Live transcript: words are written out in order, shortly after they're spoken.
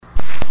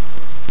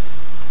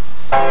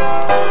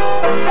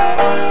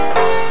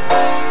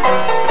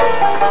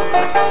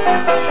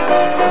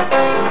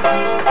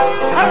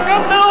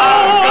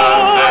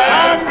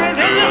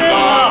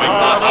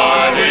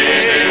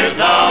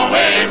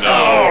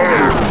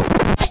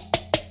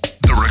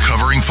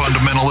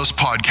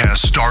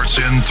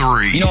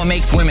3. You know what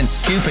makes women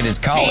stupid is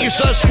college.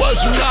 Jesus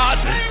was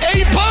not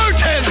a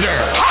bartender.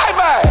 Hi,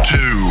 man.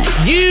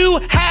 2.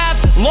 You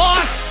have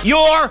lost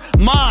your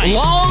mind.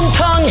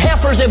 Long-tongued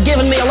heifers have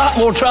given me a lot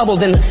more trouble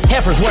than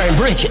heifers wearing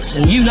breeches,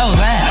 and you know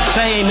that.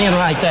 Say amen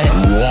right there.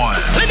 1.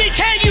 Let me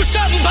tell you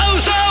something,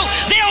 bozo.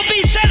 They'll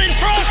be selling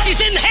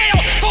Frosties in hell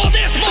for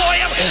this boy.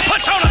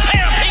 Put on a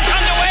pair of pink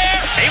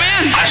underwear.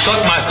 Amen. I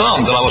sucked my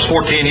thumb till I was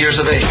 14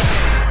 years of age.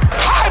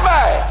 Hi,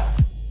 man.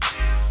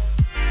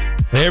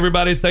 Hey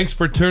everybody, thanks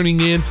for tuning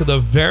in to the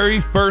very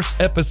first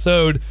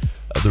episode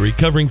of the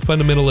Recovering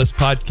Fundamentalist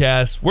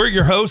Podcast. We're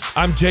your hosts.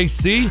 I'm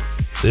JC.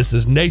 This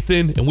is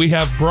Nathan, and we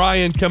have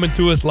Brian coming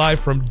to us live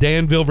from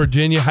Danville,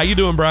 Virginia. How you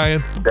doing,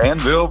 Brian?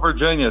 Danville,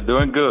 Virginia,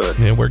 doing good.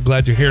 Man, we're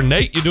glad you're here.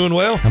 Nate, you doing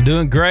well? I'm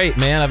doing great,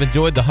 man. I've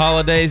enjoyed the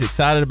holidays,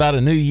 excited about a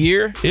new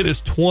year. It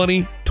is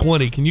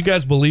 2020. Can you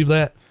guys believe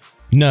that?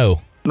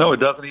 No. No,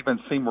 it doesn't even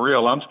seem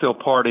real. I'm still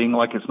partying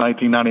like it's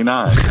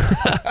 1999.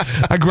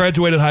 I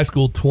graduated high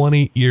school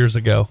 20 years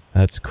ago.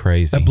 That's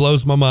crazy. That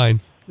blows my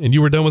mind. And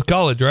you were done with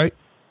college, right?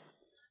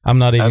 I'm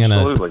not even going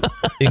Absolutely. to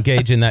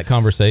engage in that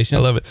conversation. I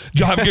love it.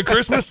 Did you have a good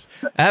Christmas?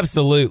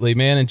 Absolutely,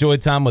 man.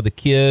 Enjoyed time with the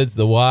kids,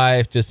 the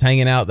wife, just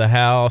hanging out at the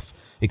house,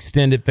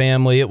 extended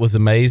family. It was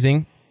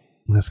amazing.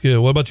 That's good.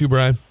 What about you,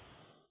 Brian?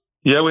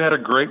 Yeah, we had a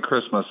great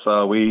Christmas.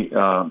 We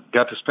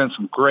got to spend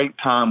some great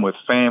time with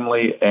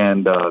family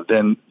and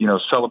then,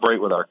 celebrate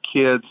with our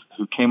kids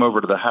who came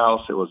over to the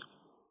house. It was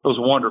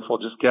wonderful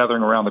just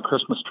gathering around the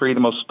Christmas tree.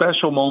 The most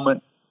special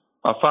moment,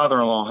 my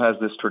father-in-law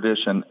has this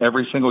tradition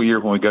every single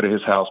year when we go to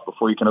his house,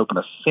 before you can open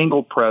a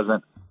single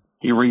present,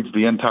 he reads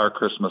the entire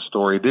Christmas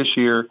story. This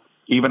year,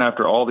 even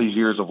after all these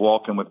years of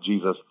walking with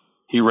Jesus,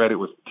 he read it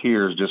with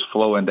tears just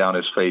flowing down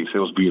his face. It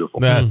was beautiful.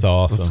 That's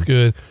awesome. That's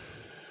good.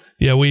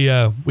 Yeah,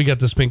 we got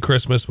to spend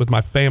Christmas with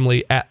my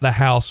family at the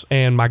house,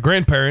 and my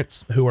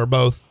grandparents, who are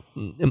both,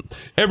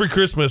 every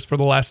Christmas for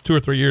the last 2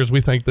 or 3 years,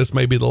 we think this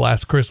may be the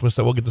last Christmas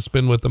that we'll get to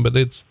spend with them, but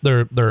it's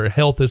their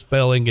health is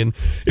failing, and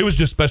it was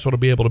just special to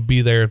be able to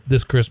be there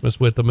this Christmas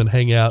with them and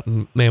hang out.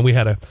 And man, we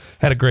had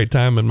a great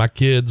time, and my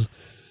kids,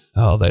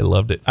 oh, they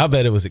loved it. I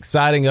bet it was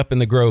exciting up in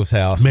the Groves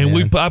house. Man,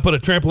 I put a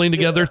trampoline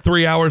together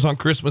 3 hours on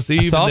Christmas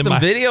Eve. I saw some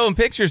video and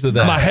pictures of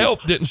that. My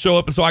help didn't show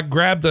up, and so I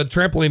grabbed the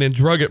trampoline and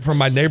drug it from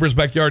my neighbor's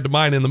backyard to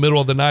mine in the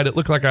middle of the night. It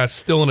looked like I was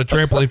stealing a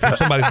trampoline from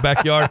somebody's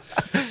backyard.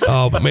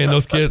 Oh, but man,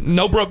 those kids,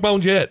 no broke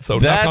bones yet. So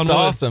that's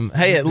awesome.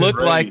 Hey, it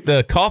looked like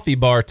the coffee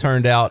bar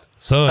turned out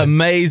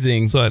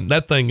amazing. Son,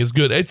 that thing is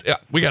good.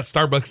 We got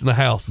Starbucks in the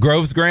house.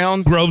 Groves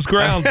Grounds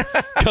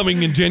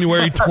coming in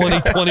January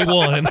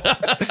 2021.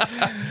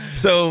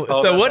 So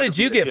what did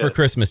you get for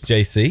Christmas,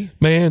 JC?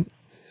 Man,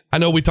 I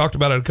know we talked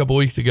about it a couple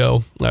weeks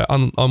ago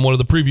on one of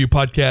the preview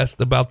podcasts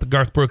about the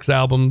Garth Brooks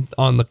album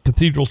on the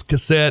Cathedrals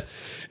cassette.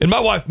 And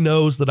my wife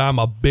knows that I'm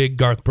a big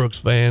Garth Brooks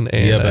fan.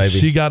 And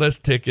she got us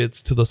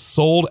tickets to the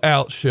sold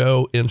out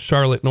show in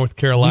Charlotte, North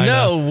Carolina.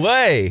 No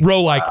way.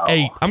 Row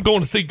 8. I'm going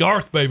to see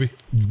Garth, baby.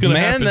 It's going to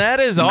happen. Man, that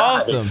is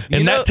awesome.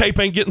 And that tape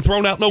ain't getting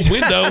thrown out no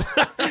window.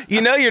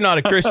 You know you're not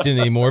a Christian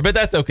anymore, but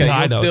that's okay.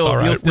 I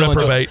know, you'll still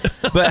reprobate.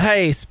 Enjoy. But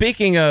hey,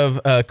 speaking of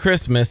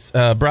Christmas,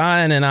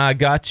 Brian and I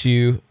got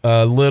you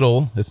a little.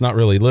 It's not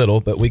really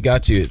little, but we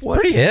got you. It's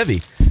pretty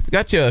heavy. We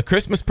got you a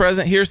Christmas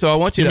present here, so I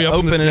want you to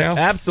open it. Now?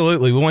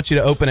 Absolutely, we want you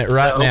to open it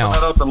right now. I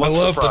love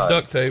the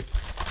duct tape.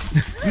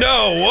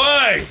 No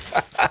way!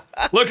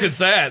 Look at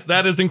that.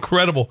 That is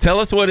incredible. Tell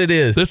us what it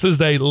is. This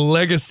is a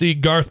Legacy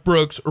Garth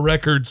Brooks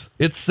Records.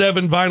 It's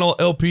 7 vinyl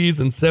LPs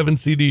and 7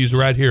 CDs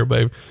right here,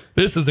 babe.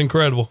 This is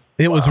incredible.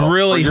 It was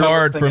really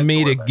hard for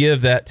me to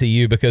give that to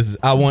you because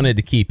I wanted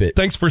to keep it.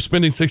 Thanks for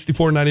spending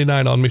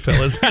 $64.99 on me,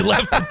 fellas. You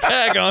left the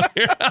tag on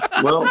here.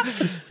 Well,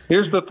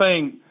 here's the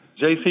thing.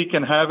 JC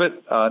can have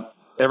it.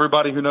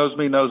 Everybody who knows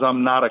me knows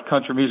I'm not a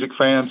country music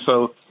fan,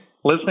 so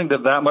listening to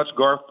that much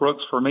Garth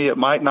Brooks, for me, it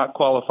might not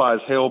qualify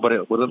as hell, but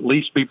it would at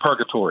least be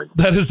purgatory.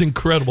 That is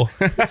incredible.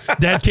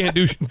 Dad can't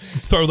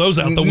throw those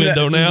out the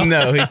window now.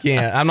 No, he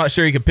can't. I'm not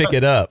sure he could pick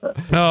it up.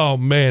 Oh,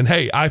 man.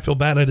 Hey, I feel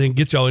bad I didn't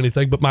get y'all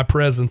anything, but my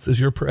presence is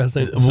your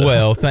present. So.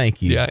 Well,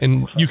 thank you. Yeah,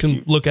 and you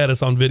can look at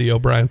us on video,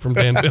 Brian from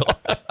Danville.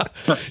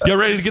 Y'all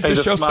ready to get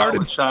this show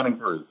started? Shining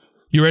through.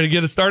 You ready to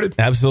get it started?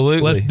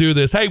 Absolutely. Let's do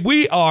this. Hey,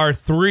 we are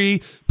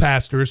 3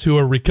 pastors who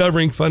are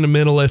recovering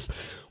fundamentalists.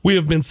 We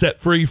have been set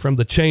free from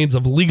the chains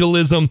of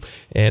legalism,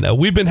 and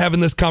we've been having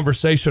this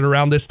conversation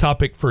around this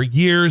topic for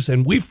years,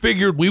 and we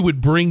figured we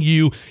would bring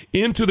you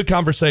into the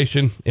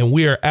conversation, and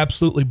we are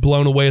absolutely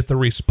blown away at the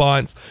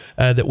response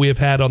that we have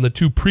had on the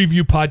 2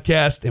 preview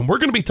podcasts, and we're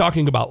going to be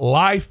talking about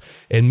life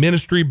and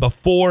ministry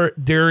before,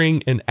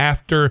 during, and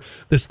after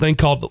this thing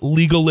called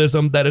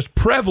legalism that is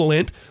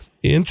prevalent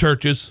in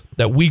churches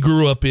that we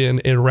grew up in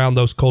and around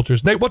those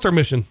cultures. Nate, what's our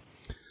mission?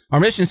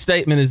 Our mission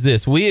statement is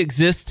this: we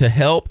exist to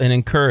help and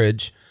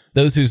encourage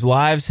those whose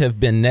lives have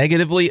been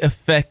negatively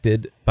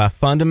affected by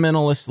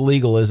fundamentalist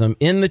legalism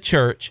in the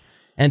church,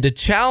 and to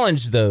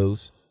challenge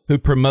those who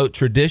promote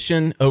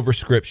tradition over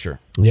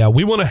Scripture. Yeah,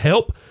 we want to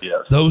help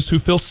those who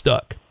feel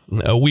stuck.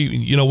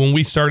 When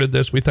we started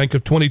this, we think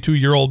of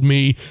 22-year-old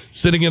me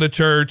sitting in a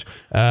church,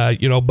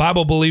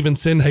 Bible-believing,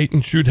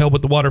 sin-hating, shoot hell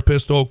with the water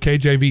pistol,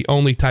 KJV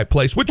only type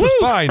place, which was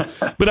fine,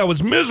 but I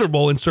was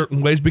miserable in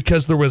certain ways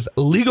because there was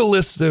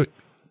legalistic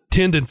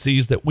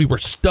tendencies that we were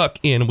stuck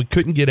in and we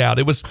couldn't get out.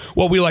 It was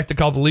what we like to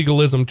call the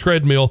legalism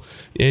treadmill,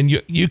 and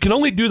you can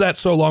only do that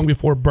so long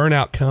before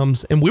burnout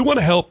comes. And we want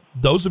to help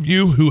those of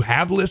you who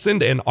have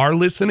listened and are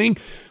listening.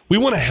 We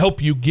want to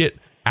help you get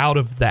out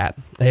of that,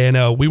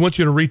 and we want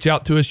you to reach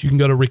out to us. You can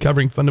go to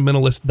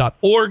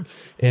recoveringfundamentalist.org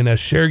and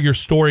share your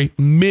story.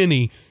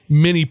 Many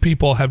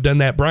people have done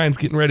that. Brian's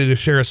getting ready to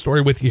share a story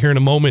with you here in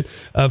a moment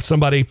of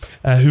somebody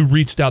who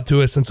reached out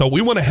to us. And so we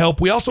want to help.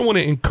 We also want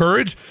to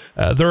encourage.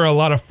 There are a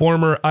lot of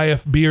former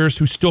IFBers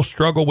who still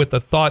struggle with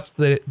the thoughts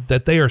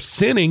that they are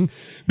sinning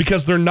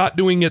because they're not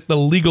doing it the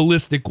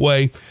legalistic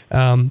way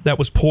that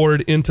was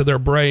poured into their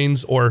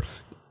brains or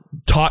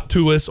taught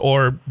to us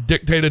or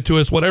dictated to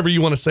us, whatever you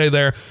want to say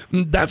there.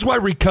 That's why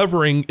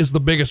recovering is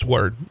the biggest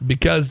word,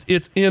 because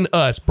it's in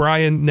us.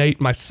 Brian, Nate,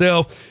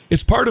 myself,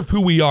 it's part of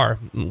who we are.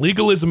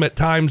 Legalism at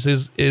times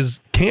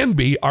can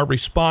be our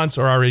response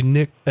or our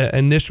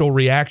initial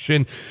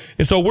reaction.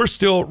 And so we're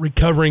still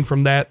recovering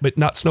from that, but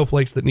not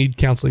snowflakes that need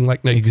counseling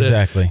like Nate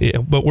said. Exactly.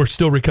 Yeah, but we're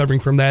still recovering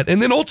from that.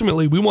 And then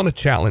ultimately, we want to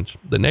challenge.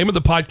 The name of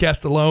the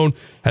podcast alone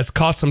has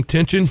caused some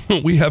tension.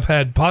 We have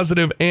had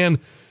positive and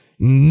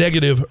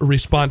negative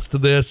response to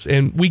this,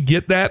 and we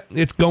get that.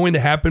 It's going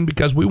to happen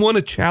because we want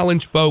to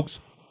challenge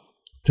folks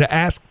to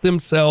ask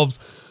themselves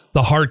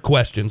the hard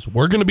questions.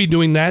 We're going to be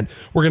doing that.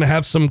 We're going to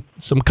have some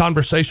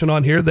conversation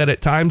on here that at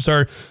times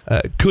are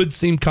could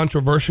seem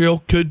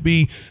controversial, could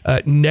be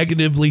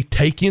negatively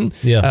taken,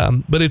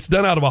 but it's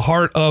done out of a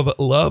heart of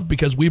love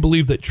because we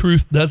believe that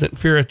truth doesn't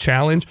fear a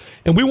challenge.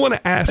 And we want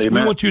to ask,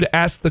 Amen. we want you to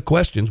ask the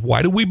questions.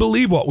 Why do we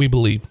believe what we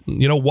believe?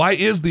 Why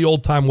is the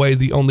old time way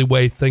the only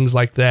way? Things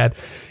like that.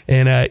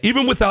 And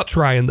even without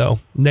trying, though,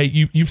 Nate,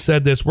 you've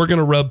said this, we're going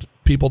to rub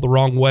people the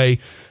wrong way.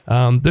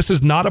 This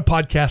is not a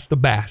podcast to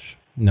bash.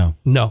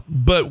 No,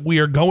 but we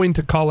are going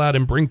to call out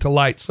and bring to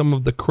light some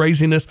of the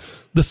craziness,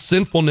 the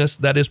sinfulness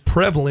that is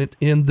prevalent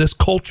in this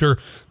culture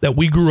that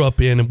we grew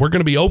up in. And we're going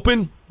to be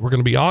open. We're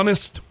going to be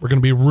honest. We're going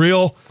to be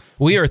real.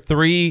 We are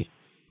three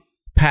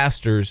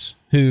pastors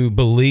who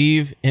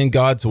believe in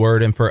God's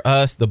word. And for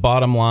us, the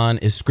bottom line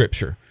is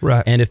Scripture.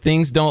 Right. And if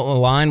things don't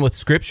align with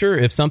Scripture,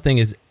 if something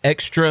is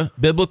extra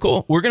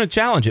biblical, we're going to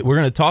challenge it. We're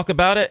going to talk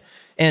about it.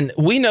 And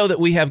we know that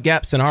we have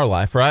gaps in our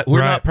life, right?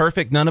 We're not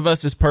perfect. None of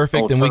us is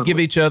perfect. And we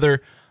give each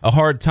other a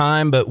hard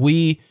time, but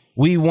we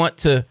want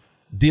to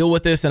deal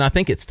with this. And I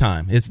think it's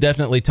time. It's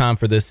definitely time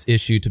for this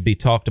issue to be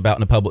talked about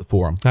in a public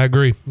forum. I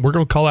agree. We're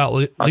going to call out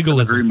legalism. I couldn't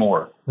agree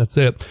more. That's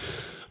it.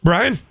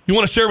 Brian, you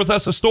want to share with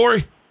us a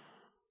story?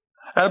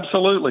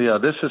 Absolutely.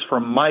 This is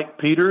from Mike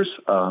Peters.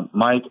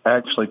 Mike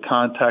actually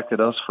contacted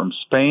us from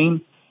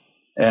Spain,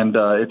 and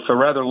it's a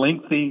rather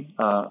lengthy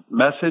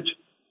message,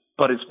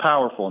 but it's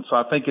powerful. And so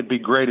I think it'd be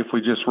great if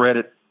we just read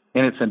it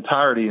in its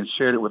entirety and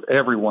shared it with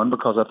everyone,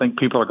 because I think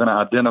people are going to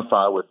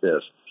identify with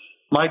this.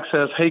 Mike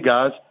says, "Hey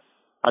guys,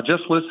 I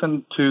just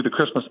listened to the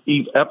Christmas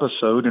Eve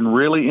episode and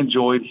really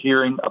enjoyed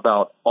hearing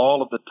about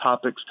all of the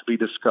topics to be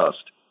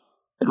discussed.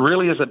 It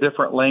really is a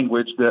different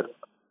language that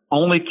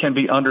only can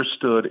be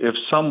understood if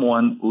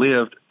someone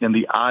lived in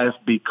the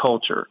IFB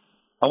culture.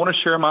 I want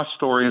to share my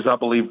story as I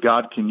believe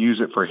God can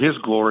use it for His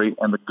glory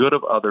and the good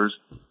of others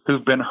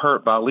who've been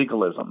hurt by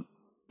legalism.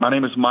 My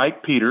name is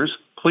Mike Peters.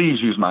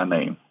 Please use my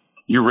name.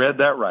 You read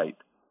that right.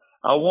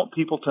 I want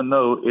people to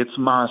know it's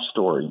my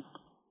story.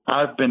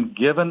 I've been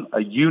given a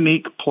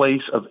unique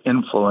place of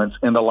influence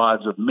in the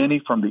lives of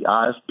many from the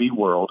IFB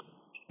world,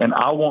 and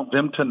I want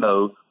them to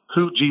know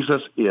who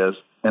Jesus is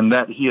and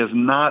that He is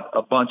not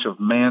a bunch of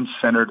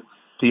man-centered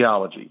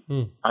theology.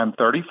 I'm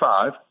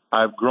 35.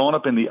 I've grown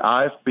up in the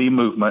IFB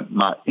movement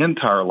my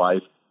entire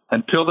life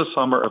until the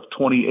summer of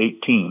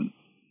 2018.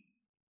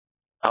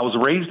 I was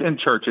raised in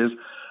churches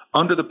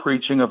under the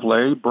preaching of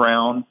Larry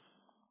Brown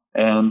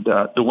and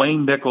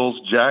Dwayne Nichols,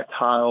 Jack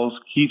Hyles,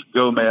 Keith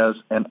Gomez,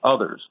 and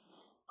others.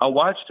 I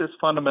watched as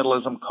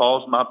fundamentalism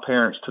caused my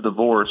parents to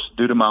divorce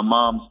due to my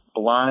mom's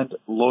blind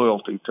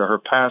loyalty to her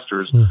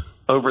pastors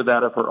over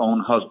that of her own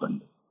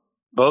husband.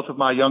 Both of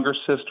my younger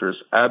sisters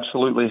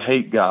absolutely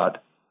hate God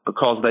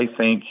because they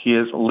think He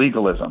is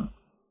legalism.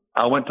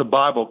 I went to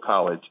Bible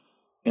college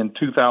in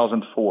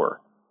 2004.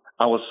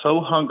 I was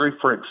so hungry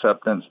for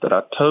acceptance that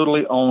I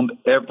totally owned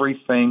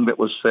everything that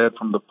was said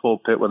from the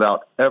pulpit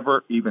without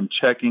ever even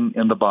checking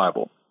in the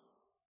Bible.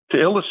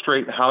 To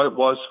illustrate how it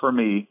was for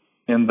me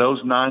in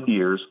those 9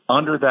 years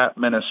under that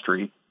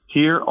ministry,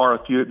 here are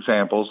a few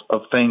examples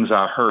of things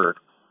I heard.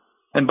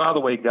 And by the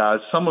way, guys,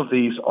 some of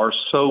these are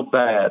so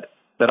bad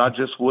that I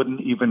just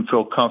wouldn't even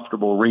feel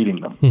comfortable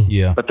reading them.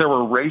 Yeah. But there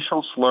were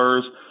racial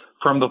slurs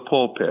from the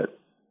pulpit.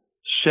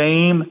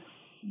 Shame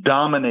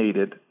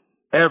dominated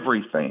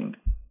everything.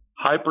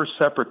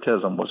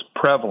 Hyper-separatism was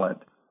prevalent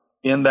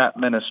in that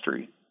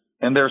ministry.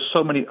 And there's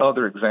so many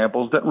other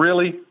examples that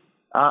really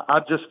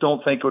I just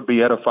don't think it would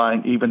be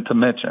edifying even to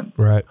mention.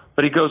 Right.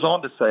 But he goes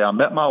on to say, I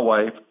met my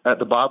wife at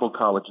the Bible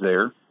college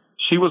there.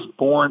 She was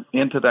born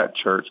into that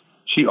church.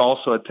 She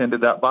also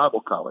attended that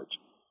Bible college.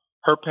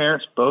 Her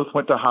parents both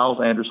went to Hyles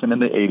Anderson in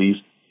the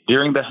 80s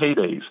during the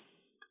heydays.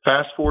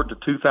 Fast forward to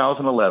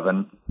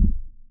 2011,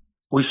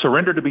 we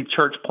surrendered to be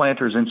church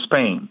planters in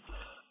Spain.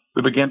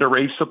 We began to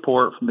raise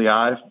support from the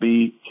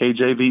IFB,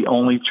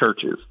 KJV-only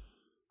churches.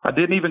 I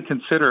didn't even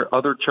consider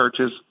other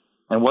churches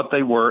and what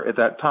they were at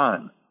that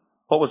time.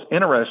 What was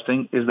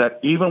interesting is that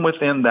even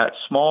within that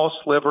small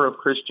sliver of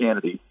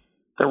Christianity,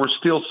 there were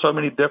still so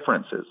many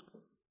differences.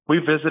 We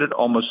visited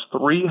almost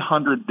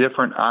 300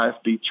 different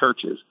IFB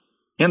churches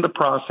in the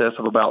process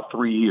of about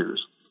 3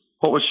 years.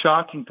 What was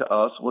shocking to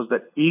us was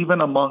that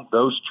even among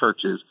those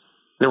churches,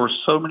 there were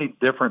so many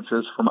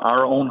differences from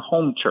our own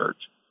home church.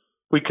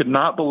 We could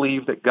not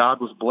believe that God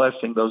was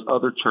blessing those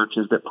other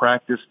churches that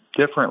practiced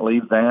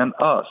differently than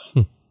us.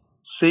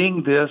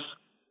 Seeing this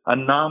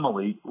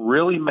anomaly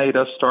really made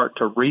us start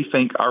to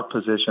rethink our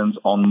positions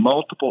on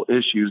multiple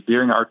issues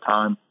during our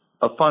time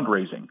of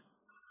fundraising.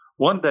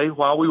 One day,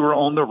 while we were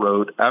on the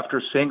road,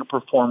 after seeing a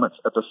performance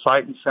at the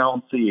Sight and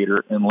Sound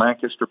Theater in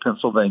Lancaster,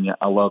 Pennsylvania,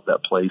 I love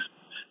that place,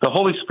 the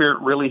Holy Spirit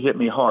really hit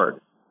me hard.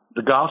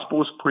 The gospel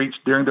was preached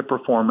during the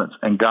performance,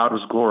 and God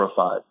was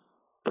glorified.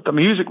 But the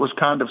music was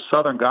kind of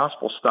Southern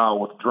gospel style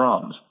with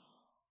drums.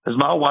 As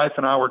my wife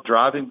and I were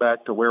driving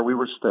back to where we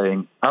were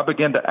staying, I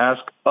began to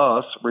ask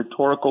us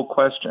rhetorical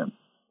questions.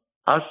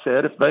 I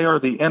said, if they are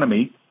the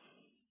enemy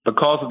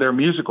because of their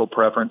musical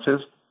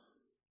preferences,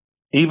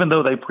 even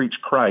though they preach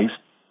Christ,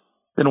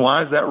 then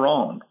why is that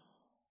wrong?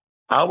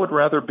 I would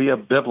rather be a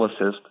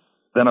biblicist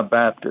than a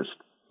Baptist.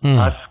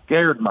 I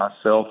scared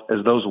myself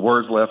as those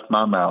words left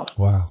my mouth.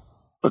 Wow.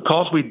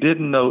 Because we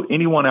didn't know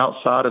anyone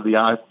outside of the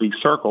IFB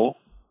circle,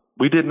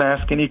 we didn't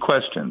ask any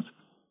questions.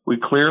 We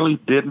clearly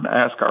didn't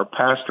ask our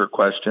pastor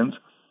questions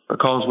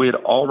because we had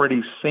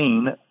already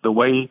seen the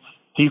way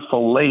he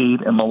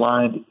filleted and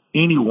maligned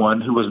anyone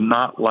who was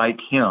not like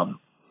him.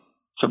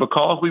 So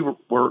because we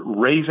were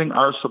raising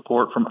our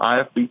support from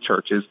IFB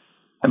churches,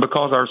 and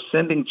because our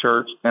sending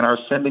church and our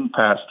sending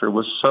pastor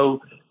was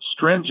so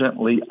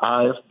stringently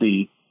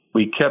IFB,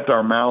 we kept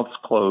our mouths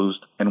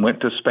closed and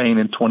went to Spain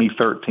in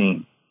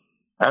 2013.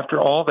 After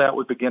all that,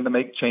 we began to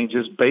make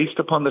changes based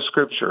upon the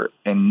scripture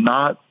and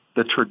not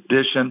the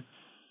tradition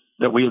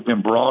that we have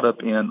been brought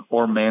up in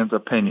or man's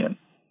opinion.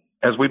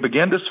 As we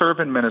began to serve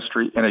in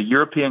ministry in a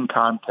European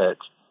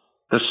context,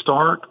 the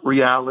stark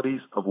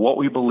realities of what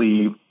we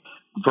believe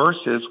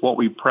versus what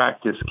we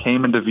practice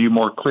came into view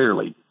more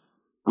clearly.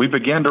 We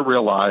began to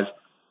realize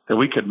that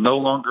we could no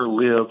longer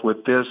live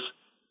with this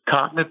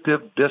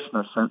cognitive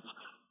dissonance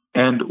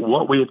and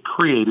what we had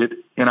created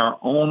in our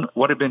own,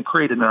 what had been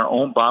created in our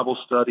own Bible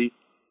study,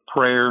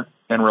 prayer,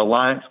 and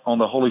reliance on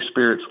the Holy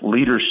Spirit's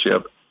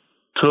leadership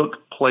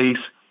took place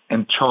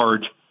and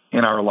charge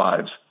in our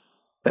lives.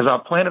 As I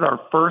planted our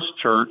first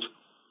church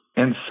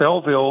in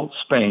Seville,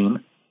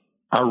 Spain,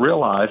 I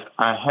realized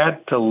I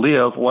had to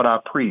live what I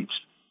preached.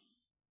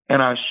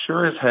 And I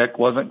sure as heck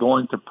wasn't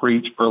going to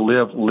preach or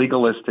live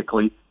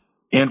legalistically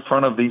in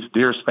front of these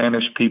dear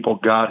Spanish people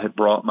God had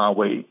brought my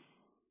way.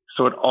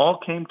 So it all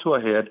came to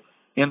a head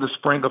in the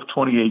spring of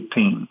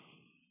 2018.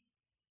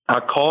 I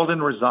called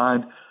and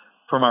resigned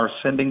from our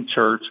sending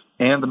church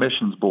and the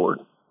missions board.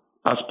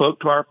 I spoke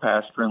to our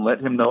pastor and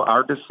let him know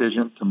our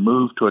decision to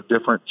move to a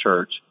different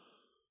church.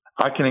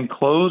 I can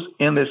enclose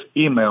in this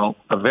email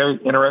a very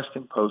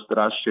interesting post that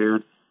I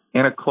shared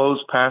in a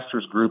closed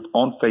pastors group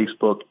on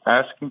Facebook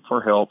asking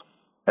for help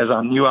as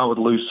I knew I would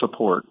lose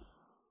support.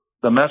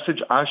 The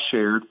message I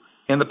shared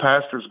in the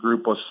pastors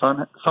group was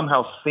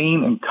somehow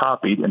seen and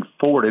copied and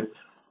forwarded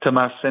to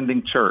my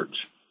sending church.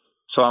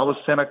 So I was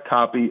sent a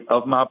copy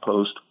of my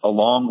post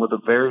along with a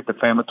very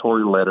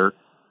defamatory letter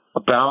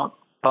about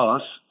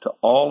us to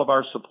all of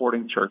our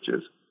supporting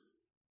churches.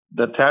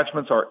 The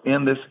attachments are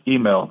in this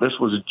email. This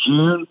was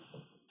June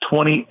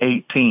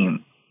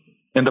 2018.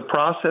 In the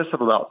process of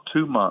about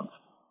 2 months,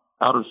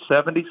 out of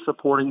 70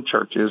 supporting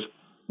churches,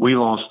 we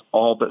lost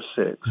all but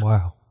 6.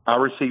 Wow. I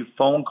received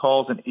phone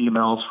calls and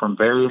emails from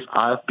various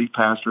IFB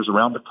pastors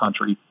around the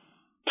country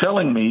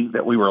telling me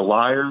that we were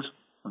liars,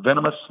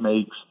 venomous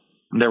snakes,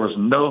 and there was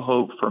no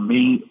hope for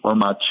me or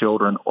my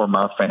children or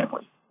my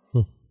family.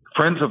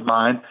 Friends of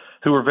mine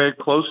who were very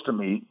close to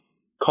me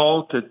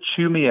called to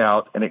chew me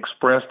out and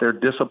express their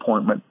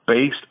disappointment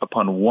based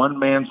upon one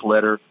man's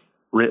letter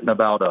written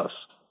about us.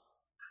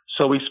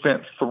 So we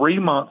spent 3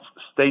 months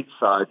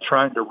stateside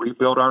trying to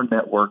rebuild our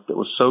network that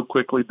was so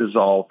quickly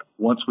dissolved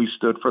once we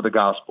stood for the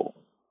gospel.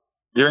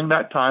 During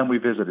that time, we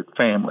visited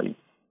family.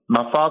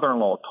 My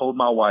father-in-law told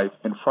my wife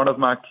in front of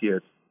my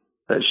kids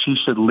that she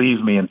should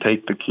leave me and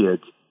take the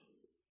kids.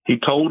 He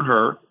told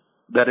her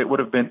that it would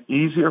have been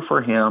easier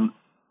for him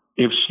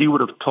if she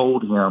would have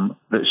told him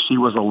that she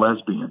was a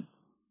lesbian.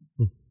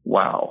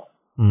 Wow.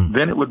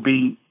 Then it would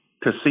be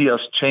to see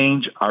us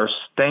change our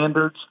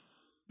standards,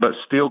 but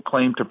still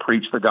claim to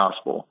preach the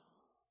gospel.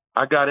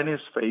 I got in his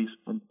face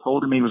and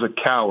told him he was a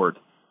coward,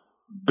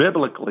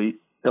 biblically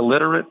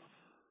illiterate,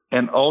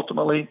 And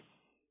ultimately,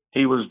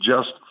 he was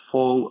just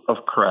full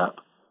of crap.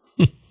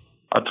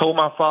 I told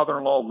my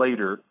father-in-law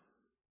later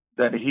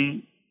that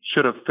he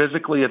should have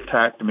physically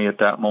attacked me at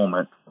that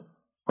moment.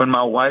 When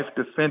my wife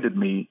defended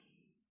me,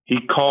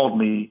 he called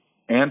me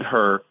and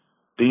her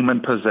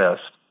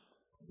demon-possessed.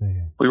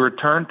 We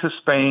returned to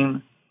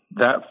Spain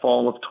that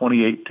fall of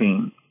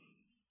 2018.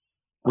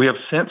 We have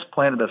since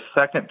planted a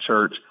second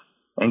church,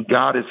 and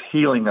God is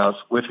healing us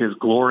with his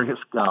glorious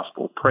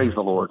gospel. Praise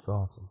the Lord. That's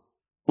awesome.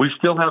 We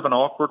still have an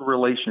awkward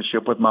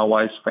relationship with my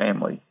wife's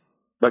family,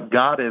 but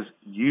God has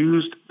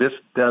used this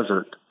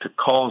desert to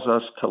cause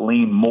us to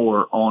lean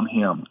more on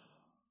him.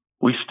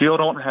 We still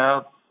don't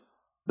have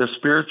the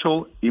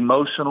spiritual,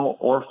 emotional,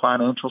 or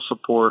financial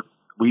support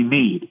we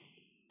need,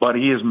 but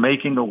he is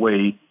making a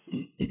way,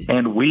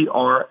 and we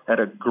are at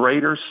a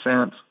greater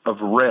sense of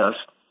rest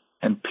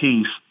and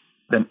peace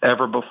than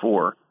ever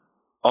before.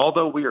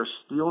 Although we are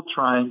still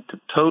trying to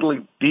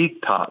totally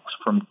detox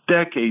from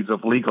decades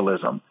of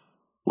legalism,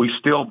 we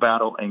still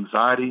battle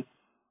anxiety,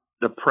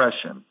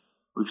 depression.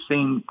 We've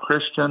seen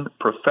Christian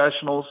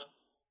professionals,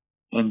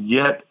 and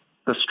yet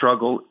the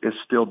struggle is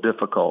still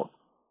difficult.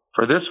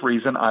 For this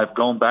reason, I've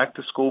gone back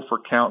to school for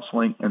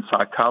counseling and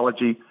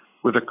psychology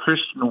with a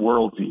Christian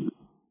worldview,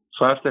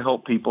 so as to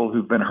help people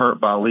who've been hurt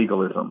by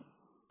legalism.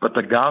 But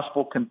the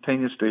gospel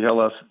continues to heal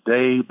us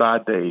day by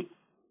day.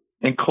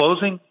 In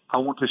closing, I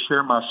want to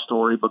share my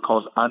story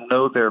because I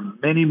know there are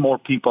many more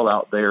people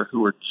out there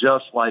who are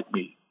just like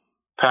me,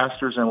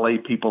 pastors and lay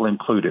people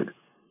included.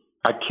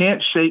 I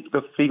can't shake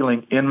the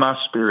feeling in my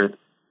spirit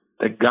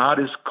that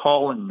God is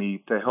calling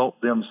me to help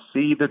them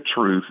see the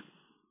truth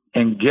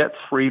and get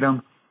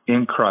freedom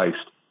in Christ.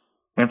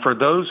 And for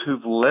those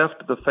who've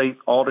left the faith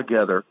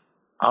altogether,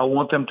 I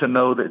want them to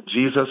know that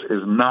Jesus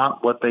is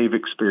not what they've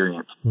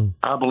experienced.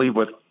 I believe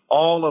with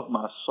all of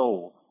my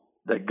soul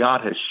that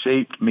God has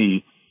shaped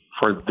me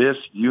for this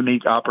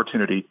unique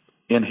opportunity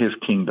in his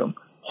kingdom.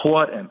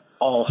 What an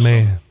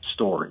awesome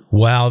story.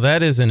 Wow,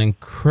 that is an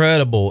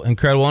incredible. And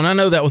I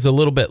know that was a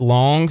little bit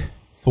long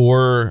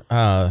for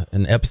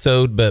an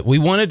episode, but we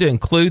wanted to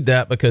include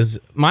that because,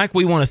 Mike,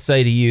 we want to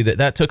say to you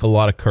that took a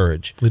lot of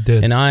courage. It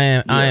did. And I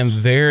am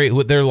very,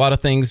 there are a lot of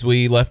things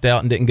we left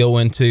out and didn't go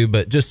into,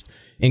 but just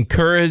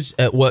encouraged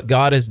at what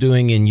God is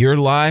doing in your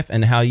life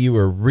and how you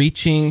are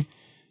reaching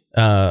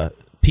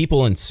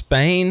people in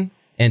Spain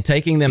and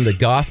taking them the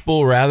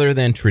gospel rather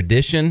than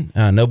tradition.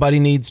 Nobody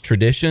needs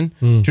tradition.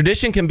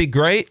 Tradition can be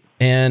great,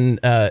 and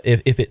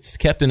if it's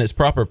kept in its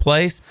proper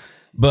place,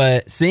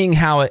 but seeing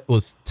how it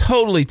was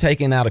totally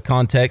taken out of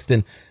context,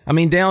 and I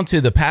mean, down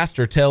to the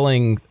pastor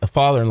telling a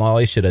father-in-law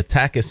he should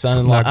attack his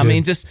son-in-law. I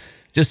mean, just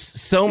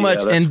so much.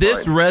 And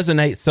this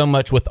resonates so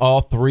much with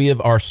all three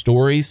of our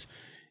stories.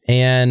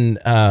 And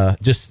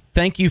just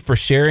thank you for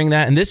sharing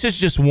that. And this is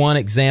just one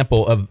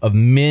example of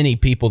many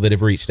people that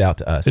have reached out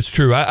to us. It's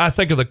true. I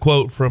think of the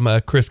quote from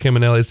Chris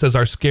Caminelli. It says,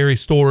 "Our scary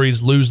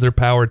stories lose their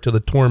power to the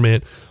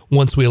torment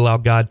once we allow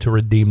God to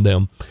redeem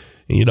them."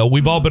 You know,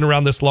 we've all been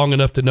around this long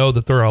enough to know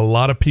that there are a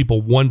lot of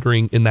people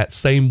wandering in that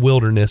same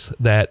wilderness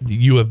that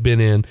you have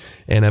been in.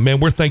 And man,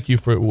 we're thank you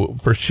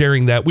for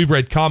sharing that. We've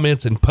read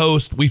comments and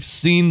posts. We've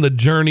seen the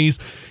journeys,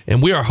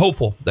 and we are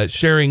hopeful that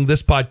sharing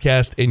this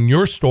podcast and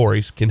your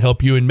stories can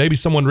help you. And maybe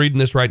someone reading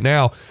this right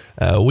now,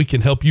 we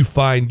can help you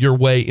find your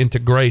way into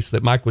grace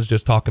that Mike was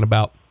just talking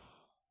about.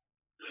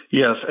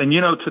 Yes, and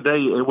today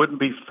it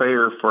wouldn't be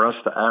fair for us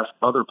to ask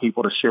other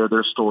people to share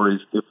their stories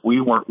if we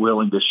weren't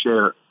willing to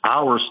share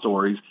our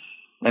stories.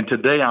 And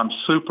today I'm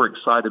super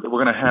excited that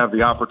we're going to have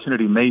the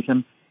opportunity,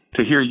 Nathan,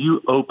 to hear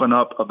you open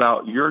up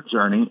about your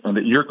journey, and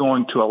that you're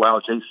going to allow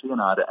JC and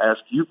I to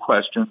ask you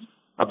questions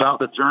about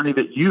the journey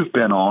that you've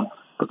been on,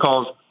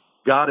 because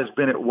God has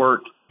been at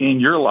work in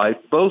your life,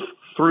 both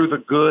through the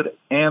good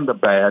and the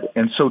bad.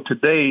 And so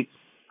today,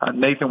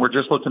 Nathan, we're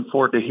just looking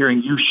forward to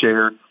hearing you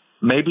share,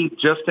 maybe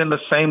just in the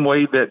same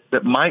way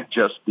that Mike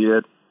just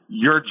did,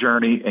 your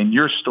journey and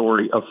your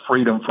story of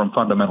freedom from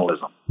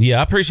fundamentalism. Yeah,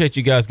 I appreciate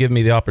you guys giving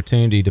me the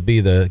opportunity to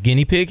be the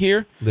guinea pig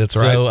here. That's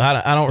right. So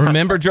I don't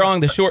remember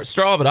drawing the short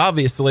straw, but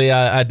obviously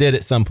I did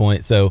at some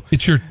point. So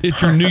it's your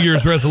New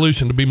Year's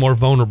resolution to be more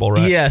vulnerable,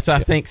 right? Yes,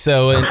 I think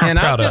so. And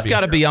I've just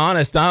got to be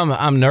honest.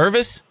 I'm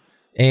nervous.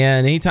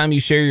 And anytime you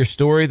share your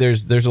story,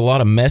 there's a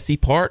lot of messy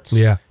parts.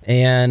 Yeah.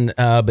 And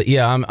but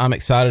yeah, I'm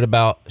excited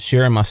about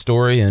sharing my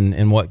story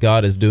and what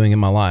God is doing in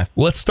my life.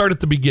 Let's start at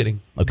the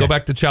beginning. Okay. Go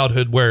back to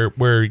childhood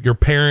where your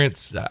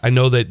parents, I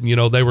know that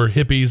they were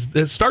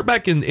hippies. Start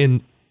back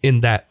in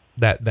that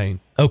vein.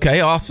 Okay,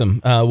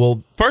 awesome.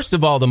 Well, first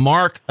of all, the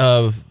mark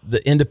of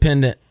the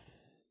independent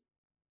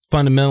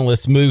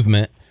fundamentalist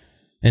movement,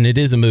 and it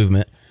is a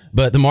movement,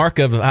 but the mark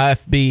of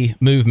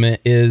IFB movement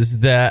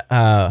is that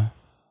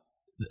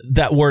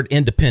word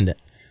independent,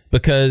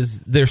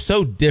 because they're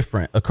so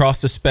different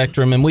across the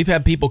spectrum. And we've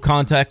had people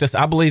contact us.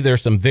 I believe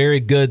there's some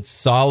very good,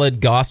 solid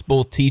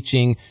gospel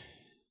teaching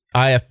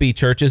IFB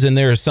churches, and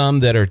there are some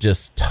that are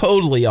just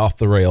totally off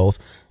the rails.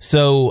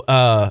 So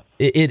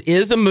it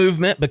is a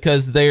movement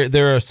because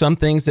there are some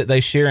things that they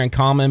share in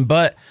common,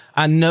 but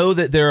I know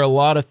that there are a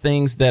lot of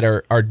things that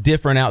are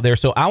different out there.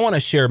 So I want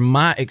to share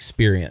my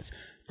experience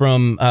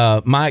from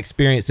my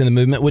experience in the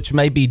movement, which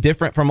may be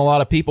different from a lot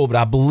of people, but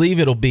I believe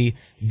it'll be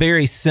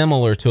very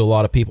similar to a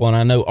lot of people, and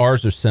I know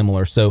ours are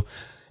similar. So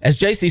as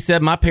JC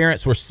said, my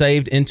parents were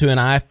saved into an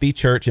IFB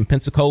church in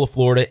Pensacola,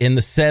 Florida in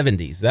the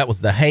 70s. That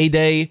was the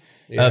heyday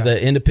of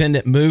the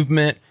independent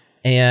movement,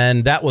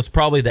 and that was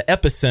probably the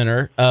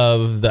epicenter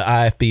of the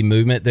IFB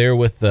movement there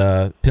with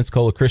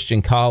Pensacola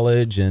Christian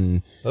College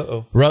and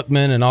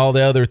Ruckman and all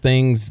the other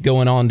things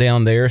going on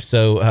down there.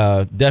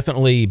 So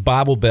definitely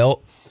Bible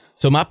Belt.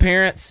 So my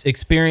parents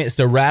experienced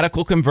a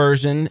radical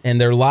conversion, and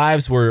their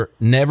lives were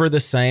never the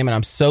same, and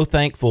I'm so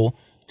thankful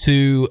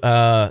to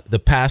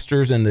the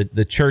pastors and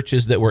the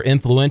churches that were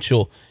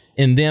influential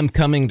in them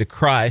coming to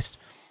Christ.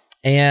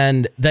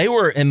 And they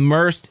were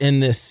immersed in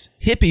this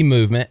hippie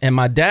movement, and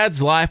my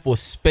dad's life was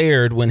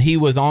spared when he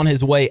was on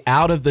his way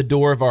out of the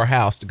door of our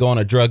house to go on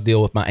a drug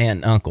deal with my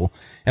aunt and uncle.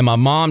 And my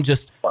mom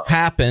just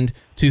happened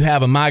to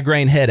have a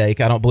migraine headache.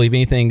 I don't believe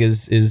anything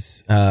is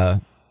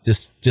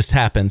just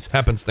happens.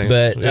 Happenstance.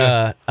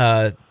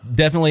 But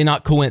definitely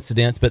not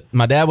coincidence. But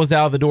my dad was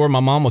out of the door. My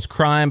mom was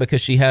crying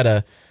because she had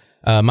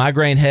a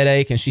migraine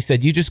headache, and she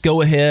said, "You just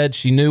go ahead."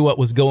 She knew what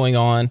was going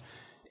on.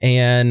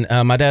 And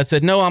my dad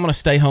said, "No, I'm going to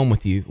stay home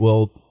with you."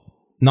 Well,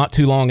 not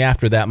too long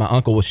after that, my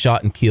uncle was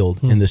shot and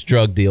killed in this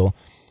drug deal.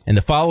 And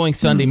the following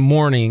Sunday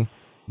morning,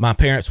 my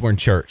parents were in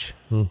church,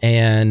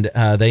 and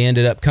they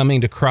ended up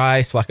coming to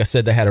Christ. Like I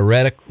said, they had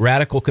a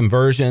radical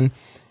conversion,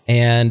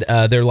 and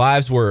their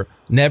lives were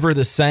never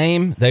the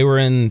same. They were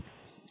in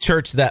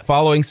church that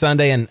following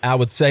Sunday, and I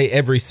would say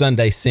every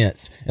Sunday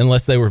since,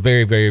 unless they were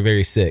very, very,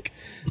 very sick,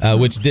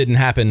 which didn't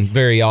happen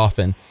very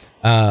often.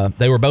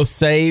 They were both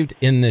saved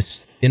in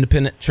this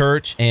independent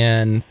church,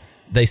 and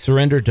they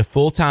surrendered to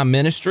full-time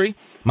ministry.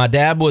 My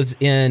dad was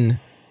in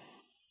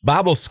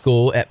Bible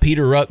school at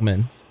Peter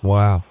Ruckman's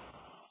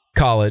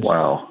college.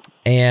 Wow.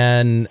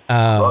 And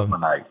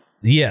Ruckmanite.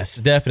 yes,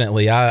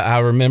 definitely. I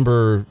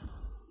remember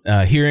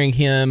hearing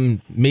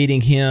him,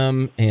 meeting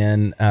him,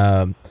 and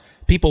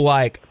people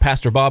like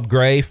Pastor Bob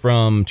Gray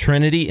from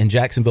Trinity in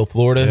Jacksonville,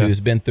 Florida, who's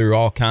been through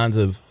all kinds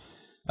of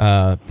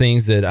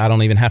things that I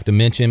don't even have to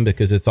mention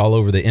because it's all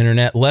over the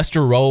internet.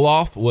 Lester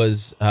Roloff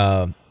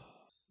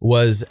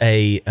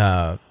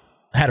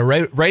had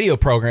a radio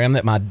program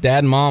that my dad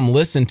and mom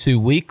listened to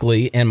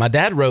weekly, and my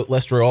dad wrote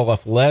Lester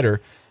Roloff a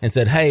letter and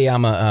said, "Hey,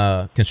 I'm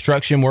a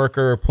construction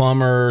worker,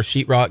 plumber,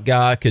 sheetrock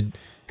guy. Could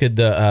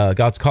the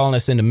God's calling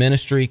us into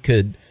ministry?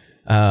 Could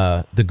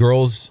the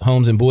girls'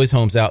 homes and boys'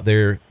 homes out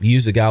there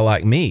use a guy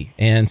like me?"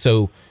 And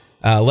so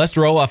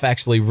Lester Roloff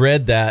actually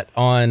read that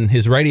on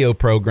his radio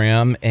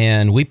program,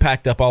 and we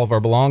packed up all of our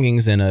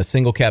belongings in a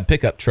single cab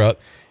pickup truck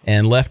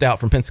and left out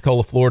from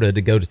Pensacola, Florida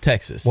to go to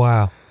Texas.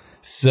 Wow.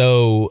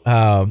 So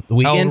How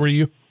old were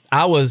you?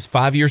 I was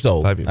 5 years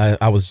old. 5 years.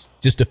 I was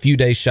just a few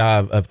days shy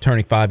of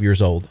turning 5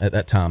 years old at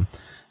that time.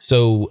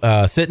 So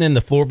sitting in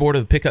the floorboard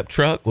of the pickup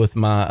truck with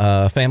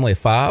my family of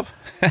five,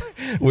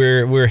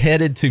 we're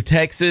headed to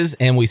Texas,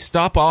 and we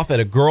stop off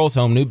at a girls'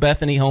 home, New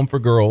Bethany Home for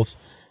Girls.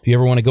 If you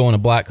ever want to go in a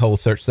black hole,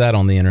 search that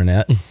on the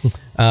internet,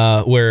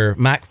 where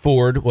Mac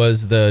Ford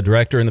was the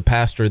director and the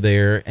pastor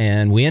there.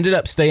 And we ended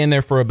up staying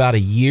there for about a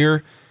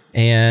year,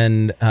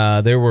 and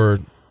there were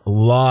a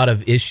lot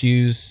of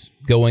issues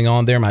going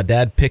on there. My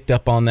dad picked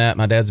up on that.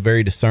 My dad's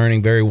very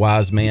discerning, very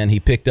wise man. He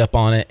picked up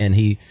on it, and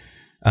he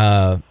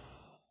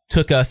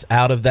took us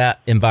out of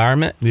that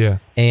environment. Yeah.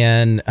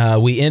 And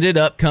we ended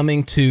up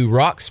coming to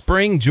Rock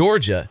Spring,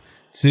 Georgia,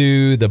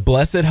 to the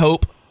Blessed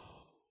Hope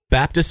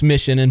Baptist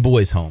Mission and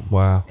Boys Home.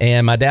 Wow.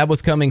 And my dad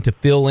was coming to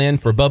fill in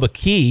for Bubba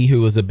Key, who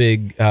was a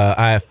big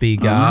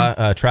IFB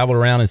guy, traveled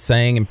around and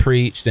sang and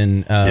preached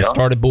and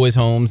started boys'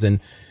 homes and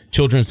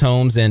children's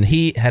homes. And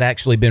he had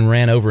actually been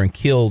ran over and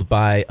killed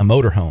by a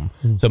motorhome.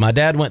 So my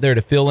dad went there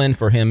to fill in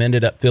for him,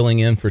 ended up filling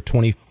in for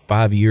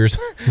 25 years,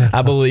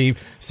 I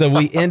believe. So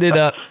we ended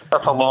up...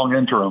 That's a long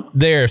interim.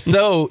 There.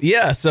 So,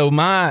 yeah. So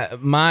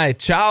my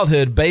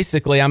childhood,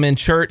 basically, I'm in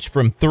church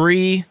from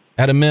 3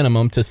 at a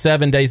minimum to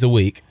 7 days a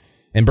week.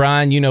 And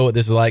Brian, you know what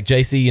this is like.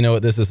 JC, you know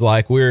what this is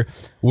like. We're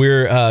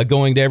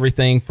going to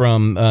everything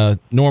from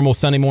normal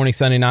Sunday morning,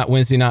 Sunday night,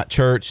 Wednesday night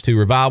church to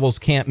revivals,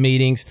 camp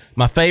meetings.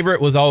 My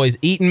favorite was always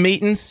eating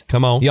meetings.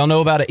 Come on. Y'all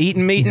know about an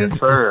eating meeting? Yes,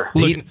 sir.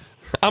 Look,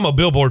 I'm a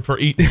billboard for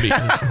eating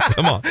meetings.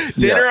 Come on.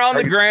 Dinner on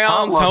the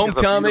grounds,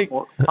 homecoming.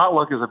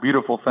 Potluck is a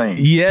beautiful thing.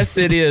 Yes,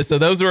 it is. So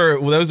those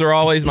were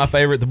always my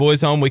favorite. The boys'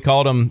 home, we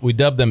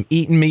dubbed them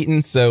eating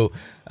meetings. So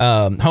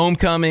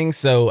homecoming.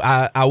 So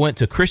I went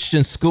to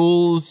Christian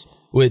schools,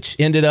 which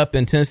ended up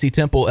in Tennessee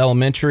Temple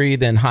Elementary,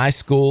 then high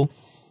school.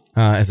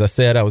 As I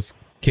said, I was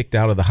kicked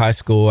out of the high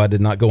school. I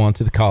did not go on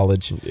to the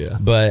college,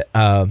 but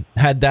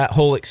had that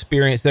whole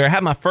experience there. I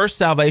had my first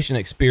salvation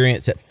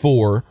experience at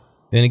 4,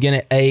 then again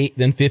at 8,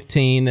 then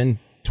 15, then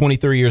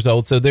 23 years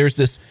old. So there's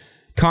this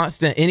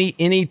constant,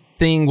 anything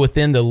anything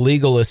within the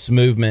legalist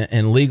movement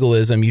and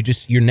legalism,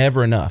 you're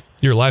never enough.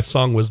 Your life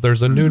song was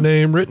 "There's a new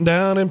name written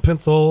down in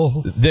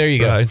pencil." There you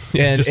go. Right.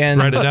 And just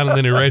write it down and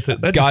then erase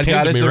it. That God just came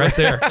got to us me right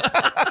there.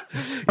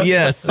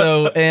 Yeah.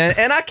 So,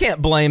 and I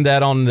can't blame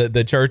that on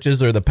the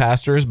churches or the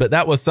pastors, but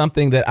that was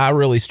something that I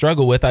really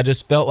struggled with. I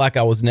just felt like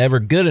I was never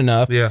good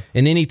enough. Yeah.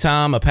 And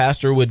anytime a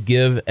pastor would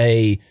give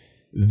a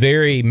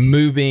very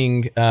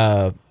moving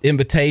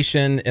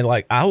invitation, and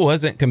like, I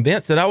wasn't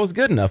convinced that I was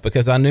good enough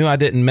because I knew I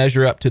didn't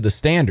measure up to the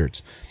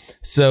standards.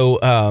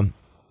 So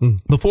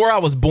before I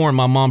was born,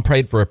 my mom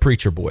prayed for a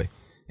preacher boy,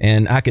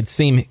 and I could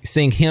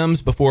sing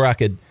hymns before I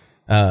could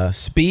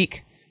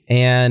speak.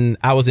 And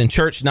I was in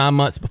church 9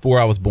 months before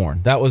I was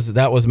born. That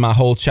was my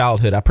whole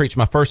childhood. I preached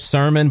my first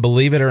sermon,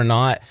 believe it or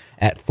not,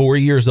 at 4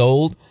 years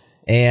old.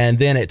 And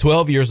then at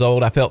 12 years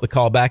old, I felt the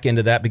call back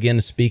into that, began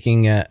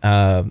speaking at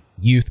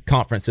youth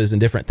conferences and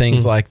different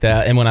things like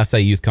that. And when I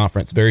say youth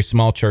conference, very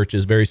small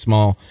churches, very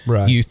small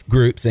youth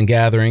groups and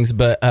gatherings,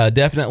 but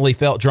definitely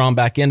felt drawn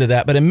back into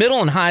that. But in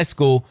middle and high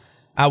school,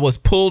 I was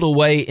pulled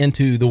away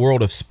into the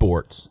world of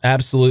sports.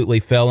 Absolutely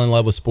fell in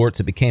love with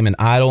sports. It became an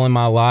idol in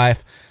my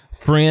life.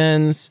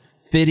 Friends,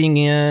 fitting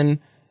in,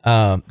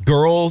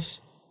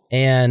 girls.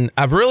 And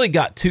I've really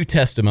got two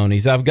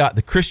testimonies. I've got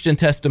the Christian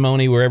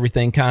testimony where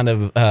everything kind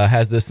of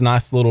has this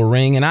nice little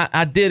ring. And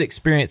I did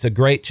experience a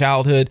great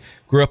childhood.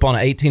 Grew up on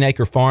an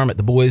 18-acre farm at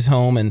the boys'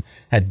 home and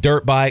had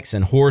dirt bikes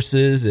and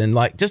horses and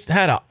like just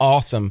had an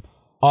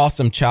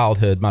awesome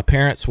childhood. My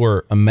parents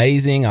were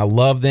amazing. I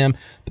love them.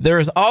 But there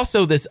is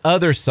also this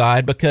other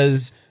side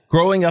because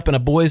growing up in a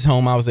boys'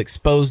 home, I was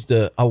exposed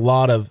to a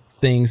lot of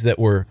things that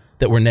were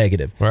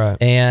negative. Right.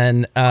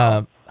 And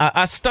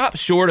I stopped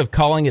short of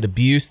calling it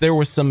abuse. There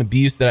was some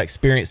abuse that I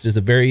experienced as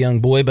a very young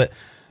boy, but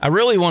I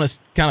really want to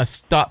kind of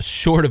stop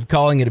short of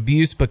calling it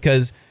abuse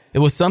because it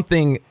was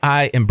something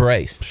I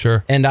embraced.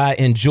 Sure. And I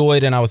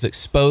enjoyed, and I was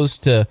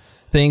exposed to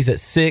things at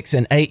 6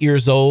 and 8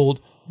 years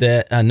old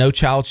that no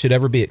child should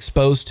ever be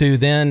exposed to.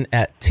 Then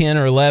at 10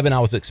 or 11, I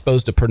was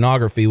exposed to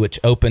pornography, which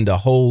opened a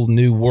whole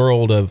new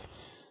world of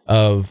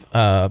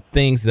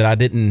things that I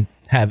didn't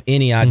have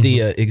any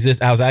idea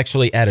exist. I was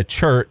actually at a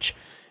church,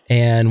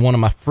 and one of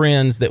my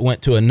friends that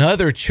went to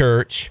another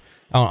church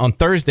on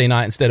Thursday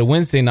night instead of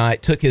Wednesday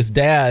night took his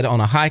dad on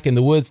a hike in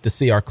the woods to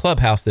see our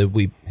clubhouse that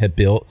we had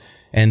built.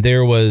 And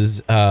there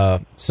was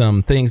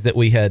some things that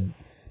we had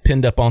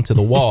pinned up onto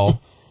the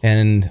wall.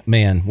 And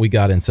man, we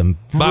got in some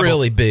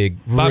really big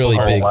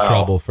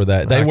trouble for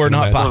that. They were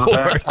not Bible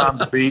verses.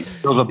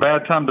 It was a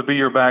bad time to be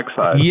your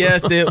backside.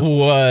 Yes, it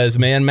was,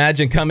 man.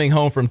 Imagine coming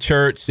home from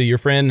church, see your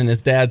friend and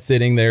his dad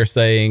sitting there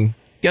saying,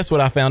 "Guess what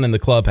I found in the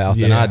clubhouse?"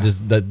 Yeah. And I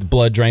just, the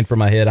blood drained from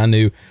my head. I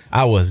knew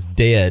I was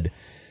dead.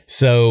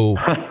 So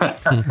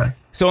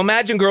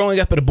imagine growing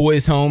up at a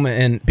boys' home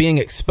and being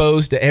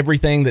exposed to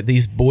everything that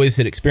these boys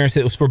had experienced.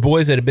 It was for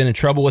boys that had been in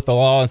trouble with the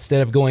law.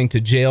 Instead of going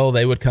to jail,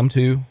 they would come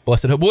to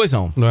Blessed Hope Boys'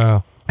 Home.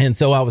 Wow. And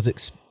so I was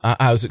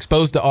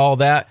exposed to all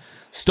that.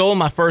 Stole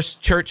my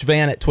first church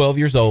van at 12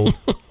 years old.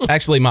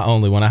 Actually, my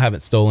only one. I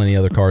haven't stolen any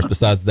other cars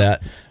besides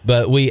that.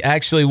 But we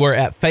actually were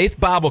at Faith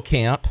Bible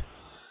Camp.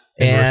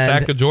 In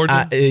Resaca,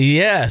 Georgia?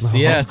 Yes.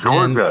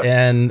 Georgia.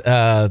 And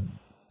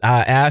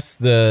I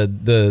asked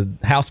the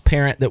house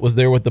parent that was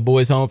there with the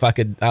boys' home if I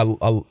could, I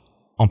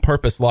on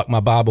purpose lock my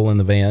Bible in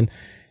the van.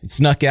 It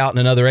snuck out, and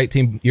another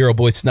 18-year-old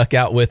boy snuck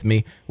out with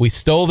me. We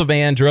stole the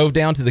van, drove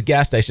down to the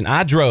gas station.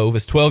 I drove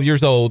as 12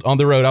 years old on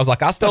the road. I was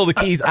like, I stole the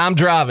keys. I'm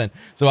driving.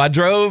 So I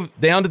drove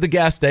down to the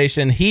gas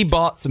station. He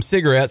bought some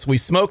cigarettes. We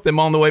smoked them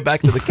on the way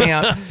back to the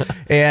camp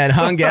and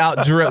hung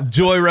out,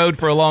 Joy Road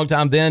for a long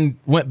time, then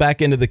went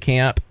back into the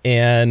camp.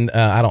 And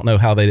I don't know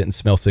how they didn't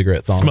smell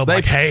cigarettes on us. Smelled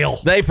like hail.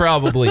 They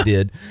probably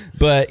did.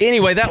 But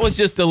anyway, that was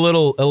just a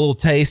little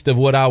taste of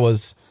what I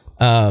was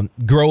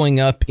growing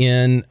up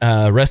in,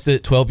 arrested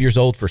at 12 years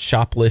old for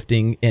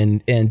shoplifting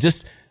and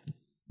just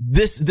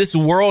this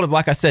world of,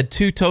 like I said,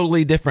 two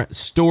totally different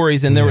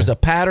stories. And there was a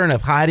pattern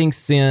of hiding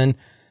sin,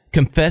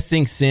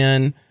 confessing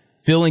sin,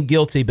 feeling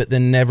guilty, but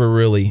then never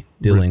really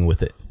dealing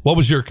with it. What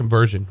was your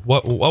conversion?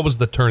 What was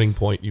the turning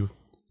point in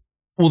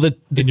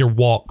your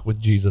walk with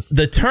Jesus?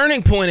 The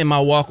turning point in my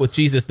walk with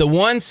Jesus, the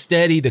one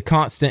steady, the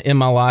constant in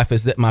my life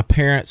is that my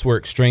parents were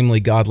extremely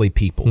godly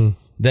people.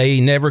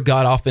 They never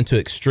got off into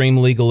extreme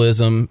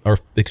legalism or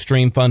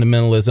extreme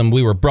fundamentalism.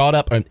 We were brought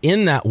up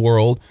in that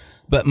world,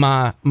 but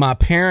my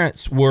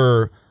parents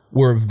were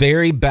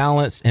very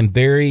balanced and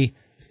very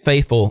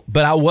faithful.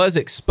 But I was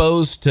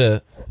exposed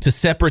to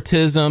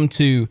separatism,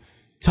 to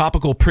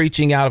topical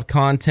preaching out of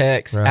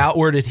context,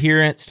 outward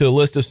adherence to a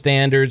list of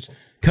standards,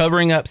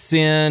 covering up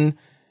sin,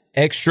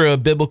 extra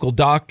biblical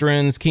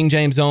doctrines, King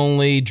James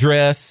only,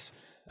 dress,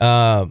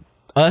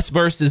 us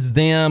versus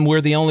them.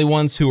 We're the only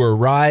ones who are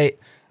right.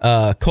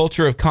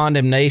 Culture of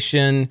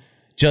condemnation,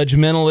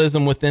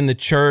 judgmentalism within the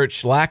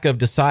church, lack of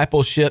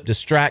discipleship,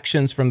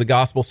 distractions from the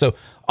gospel. So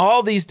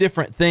all these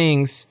different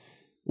things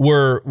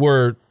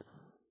were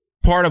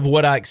part of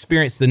what I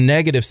experienced, the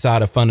negative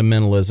side of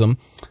fundamentalism.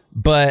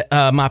 But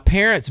my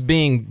parents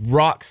being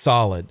rock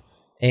solid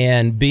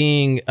and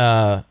being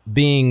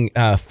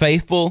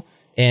faithful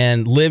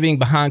and living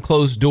behind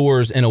closed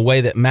doors in a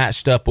way that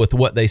matched up with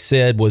what they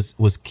said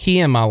was key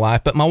in my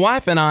life. But my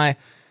wife and I,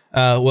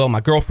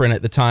 my girlfriend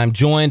at the time,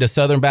 joined a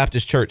Southern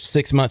Baptist church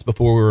 6 months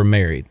before we were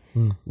married.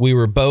 We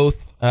were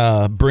both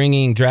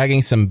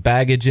dragging some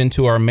baggage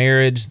into our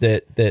marriage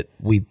that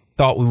we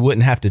thought we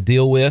wouldn't have to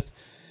deal with.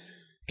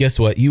 Guess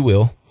what? You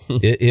will.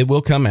 It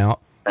will come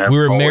out. We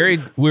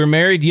were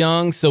married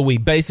young, so we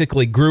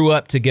basically grew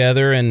up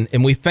together,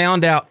 and we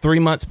found out 3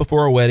 months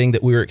before our wedding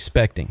that we were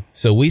expecting.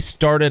 So we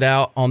started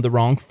out on the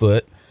wrong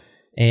foot,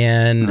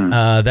 and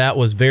that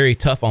was very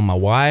tough on my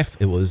wife.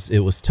 It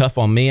was tough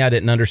on me. I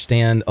didn't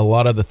understand a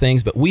lot of the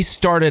things, but we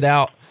started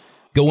out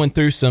going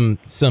through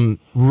some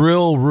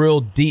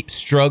real deep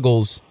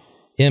struggles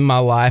in my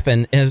life.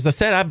 And as I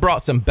said, I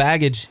brought some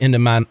baggage into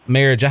my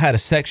marriage. I had a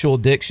sexual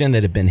addiction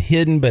that had been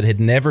hidden but had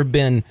never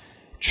been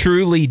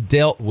truly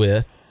dealt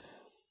with.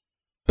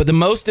 But the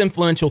most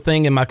influential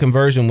thing in my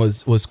conversion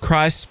was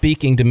Christ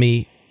speaking to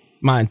me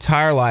my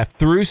entire life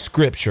through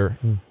Scripture.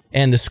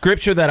 And the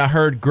Scripture that I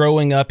heard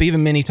growing up,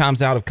 even many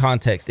times out of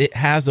context, it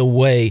has a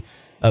way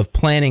of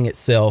planting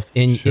itself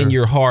in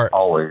your heart.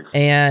 Always.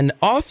 And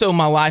also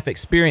my life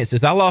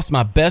experiences. I lost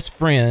my best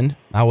friend.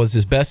 I was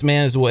his best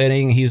man at his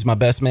wedding. He was my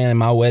best man in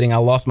my wedding. I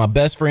lost my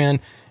best friend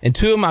and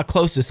two of my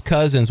closest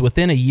cousins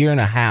within a year and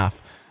a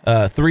half.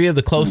 Three of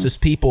the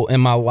closest people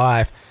in my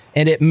life.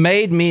 And it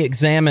made me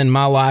examine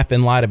my life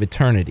in light of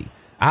eternity.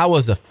 I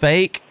was a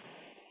fake,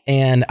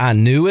 and I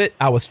knew it.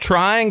 I was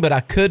trying, but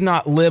I could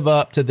not live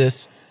up to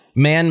this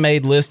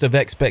man-made list of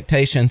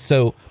expectations.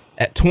 So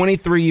at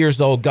 23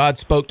 years old, God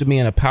spoke to me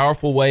in a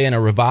powerful way in a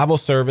revival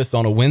service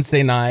on a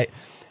Wednesday night.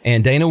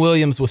 And Dana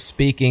Williams was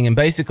speaking and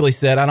basically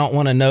said, I don't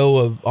want to know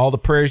of all the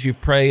prayers you've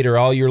prayed or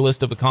all your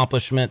list of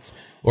accomplishments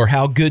or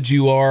how good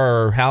you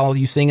are or how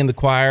you sing in the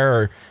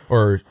choir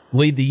or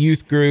lead the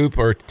youth group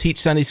or teach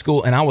Sunday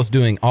school. And I was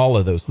doing all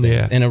of those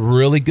things in a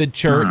really good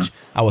church.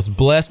 I was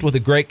blessed with a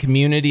great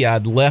community.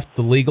 I'd left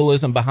the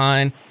legalism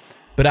behind,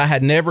 but I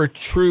had never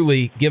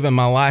truly given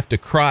my life to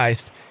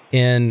Christ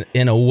in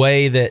a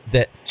way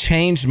that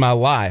changed my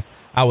life.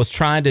 I was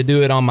trying to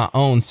do it on my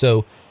own.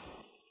 So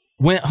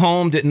went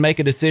home, didn't make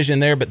a decision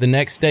there, but the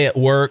next day at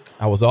work,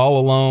 I was all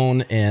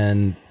alone,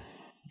 and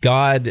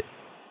God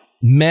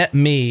met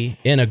me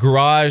in a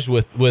garage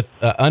with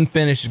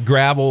unfinished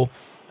gravel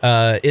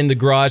in the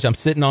garage. I'm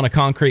sitting on a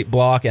concrete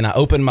block, and I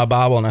opened my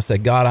Bible, and I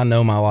said, God, I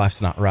know my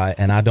life's not right,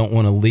 and I don't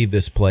want to leave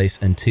this place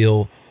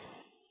until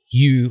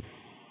you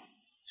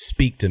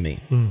speak to me.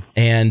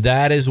 And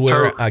that is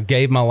where I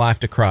gave my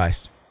life to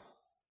Christ.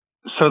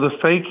 So the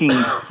faking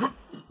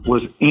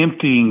was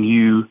emptying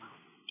you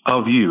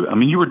of you. I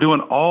mean, you were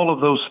doing all of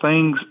those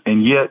things,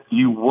 and yet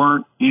you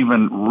weren't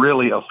even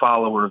really a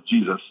follower of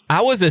Jesus.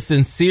 I was as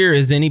sincere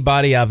as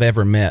anybody I've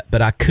ever met,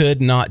 but I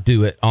could not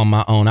do it on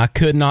my own. I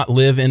could not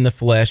live in the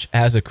flesh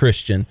as a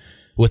Christian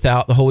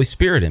without the Holy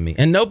Spirit in me,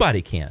 and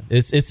nobody can.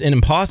 It's an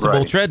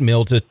impossible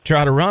treadmill to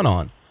try to run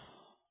on.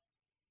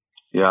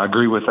 Yeah, I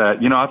agree with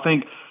that. You know, I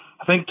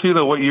think too,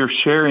 that what you're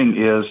sharing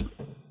is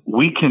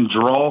we can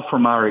draw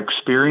from our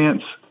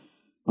experience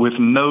with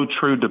no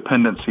true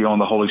dependency on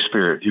the Holy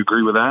Spirit. Do you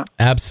agree with that?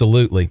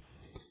 Absolutely.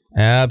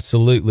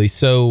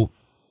 So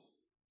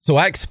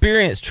I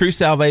experienced true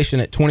salvation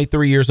at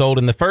 23 years old.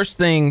 And the first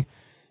thing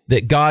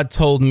that God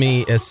told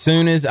me as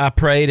soon as I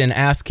prayed and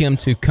asked him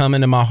to come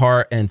into my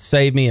heart and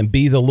save me and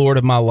be the Lord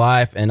of my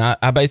life, and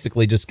I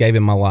basically just gave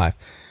him my life.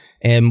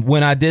 And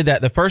when I did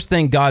that, the first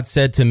thing God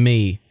said to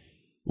me,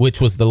 which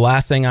was the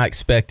last thing I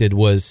expected,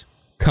 was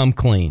come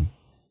clean.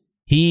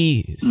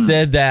 He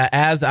said that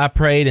as I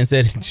prayed and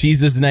said, in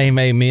Jesus' name,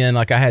 amen.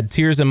 Like I had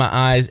tears in my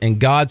eyes, and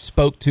God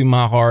spoke to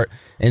my heart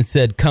and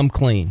said, come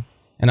clean.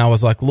 And I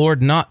was like,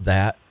 Lord, not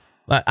that.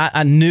 Like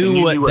I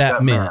knew what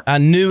that meant. I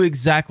knew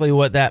exactly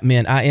what that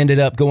meant. I ended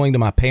up going to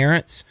my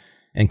parents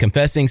and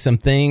confessing some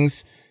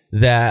things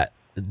that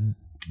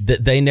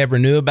they never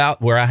knew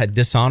about, where I had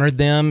dishonored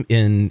them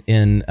in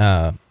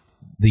the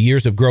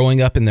years of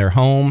growing up in their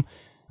home.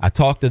 I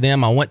talked to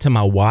them. I went to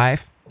my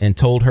wife and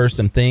told her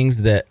some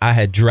things that I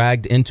had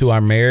dragged into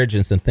our marriage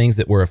and some things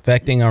that were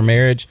affecting our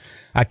marriage.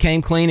 I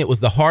came clean. It was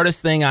the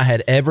hardest thing I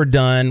had ever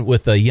done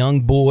with a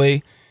young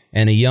boy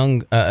and a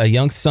young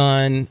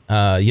son,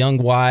 a young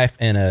wife,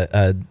 and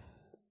a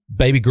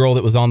baby girl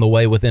that was on the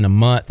way within a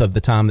month of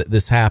the time that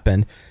this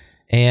happened.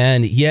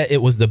 And yet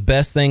it was the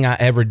best thing I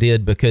ever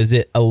did, because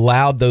it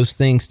allowed those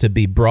things to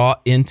be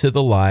brought into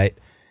the light.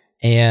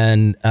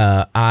 And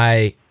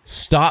I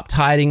stopped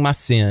hiding my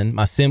sin.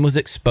 My sin was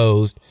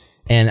exposed.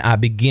 And I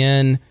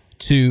began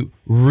to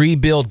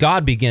rebuild.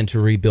 God began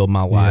to rebuild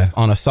my life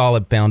on a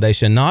solid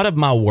foundation, not of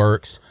my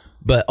works,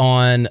 but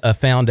on a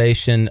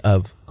foundation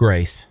of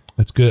grace.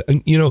 That's good.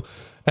 And, you know,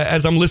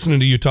 as I'm listening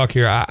to you talk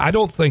here, I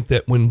don't think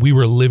that when we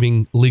were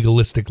living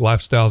legalistic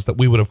lifestyles that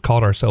we would have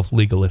called ourselves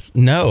legalists.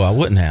 No, I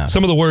wouldn't have.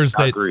 Some of the words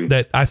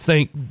that I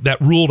think that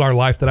ruled our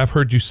life that I've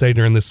heard you say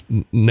during this,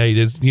 Nate,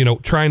 is, you know,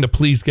 trying to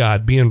please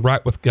God, being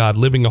right with God,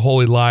 living a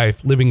holy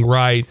life, living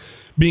right,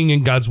 being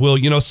in God's will.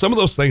 You know, some of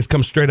those things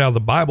come straight out of the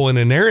Bible, and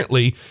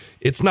inherently,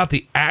 it's not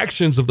the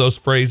actions of those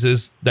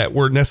phrases that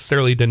we're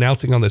necessarily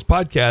denouncing on this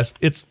podcast.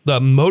 It's the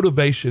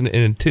motivation and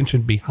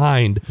intention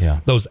behind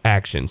those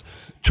actions.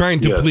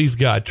 Trying to please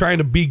God, trying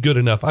to be good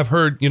enough. I've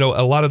heard, you know,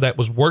 a lot of that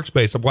was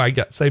works-based of why I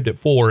got saved at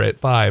 4, at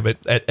 5,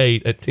 at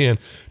 8, at 10,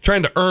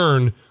 trying to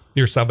earn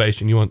your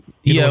salvation.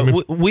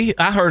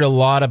 I heard a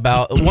lot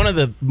about one of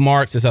the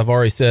marks, as I've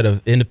already said,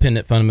 of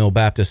independent fundamental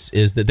Baptists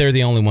is that they're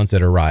the only ones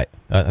that are right.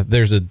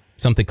 There's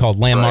something called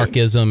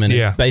landmarkism, and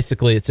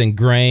it's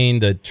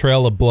ingrained, the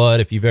trail of blood.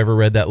 If you've ever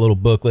read that little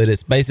booklet,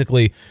 it's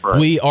basically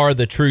we are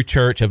the true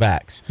church of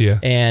Acts,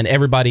 and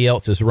everybody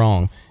else is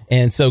wrong.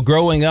 And so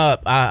growing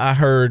up, I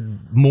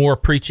heard more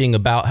preaching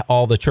about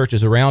all the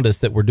churches around us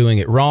that were doing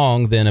it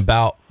wrong than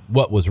about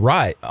what was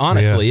right.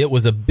 Honestly, it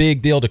was a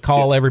big deal to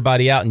call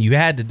everybody out, and you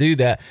had to do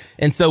that.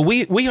 And so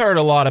we heard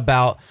a lot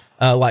about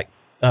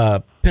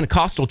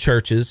Pentecostal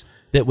churches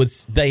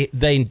that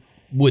they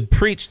would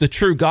preach the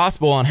true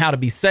gospel on how to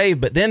be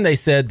saved, but then they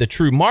said the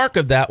true mark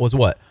of that was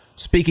what?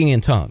 Speaking in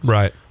tongues.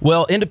 Right.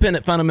 Well,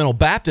 independent fundamental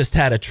Baptist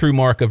had a true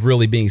mark of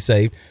really being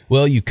saved.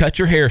 Well, you cut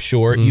your hair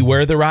short, you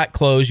wear the right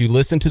clothes, you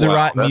listen to the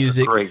right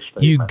music,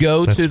 you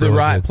go to the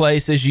right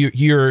places,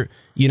 you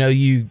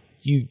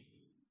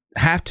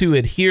have to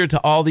adhere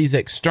to all these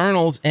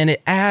externals, and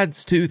it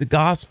adds to the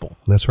gospel.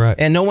 That's right.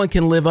 And no one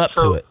can live up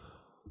to it.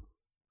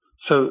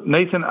 So,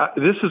 Nathan,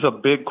 this is a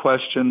big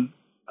question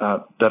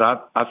that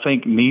I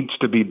think needs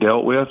to be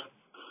dealt with.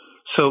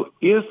 So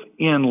if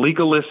in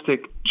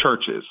legalistic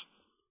churches,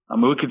 I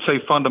mean, we could say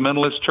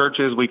fundamentalist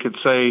churches, we could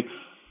say,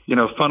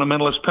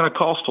 fundamentalist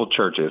Pentecostal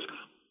churches,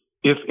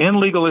 if in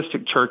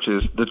legalistic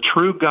churches the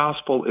true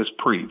gospel is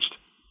preached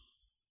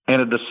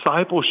and a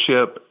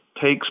discipleship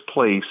takes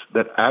place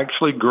that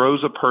actually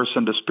grows a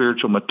person to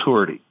spiritual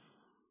maturity,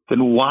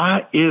 then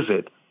why is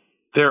it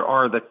there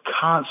are the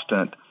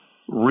constant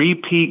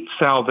repeat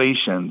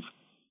salvations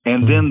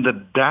and then the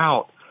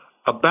doubt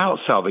about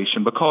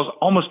salvation? Because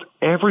almost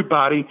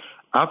everybody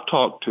I've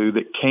talked to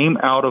that came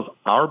out of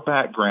our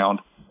background,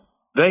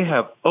 they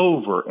have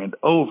over and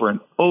over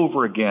and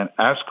over again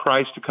asked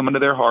Christ to come into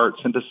their hearts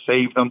and to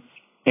save them.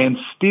 And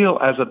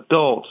still, as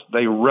adults,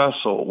 they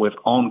wrestle with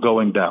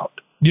ongoing doubt.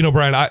 You know,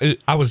 Brian,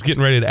 I was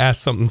getting ready to ask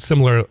something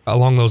similar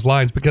along those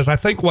lines, because I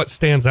think what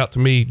stands out to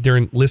me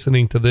during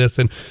listening to this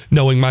and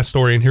knowing my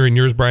story and hearing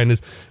yours, Brian,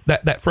 is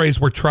that phrase,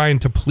 we're trying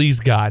to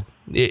please God.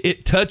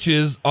 It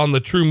touches on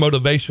the true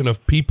motivation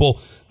of people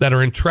that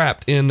are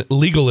entrapped in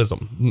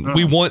legalism.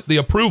 We want the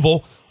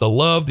approval, the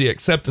love, the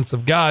acceptance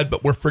of God,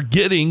 but we're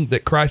forgetting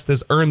that Christ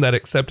has earned that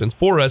acceptance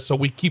for us, so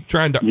we keep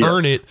trying to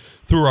earn it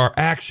through our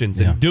actions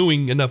and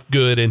doing enough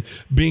good and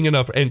being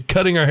enough and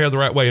cutting our hair the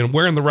right way and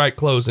wearing the right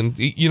clothes and,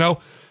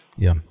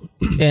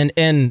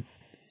 And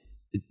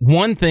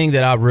one thing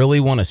that I really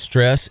want to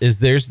stress is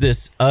there's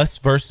this us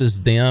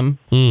versus them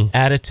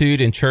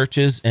attitude in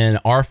churches, and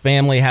our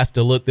family has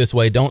to look this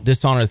way. Don't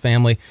dishonor the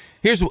family.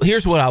 Here's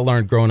what I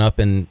learned growing up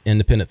in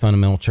independent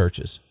fundamental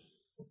churches.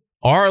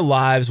 Our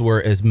lives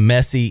were as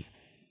messy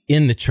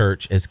in the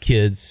church as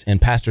kids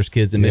and pastors'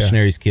 kids and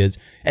missionaries' kids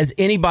as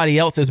anybody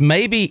else's,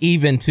 maybe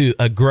even to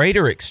a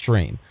greater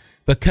extreme,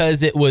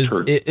 because it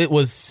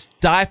was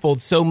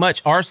stifled so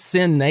much. Our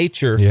sin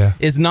nature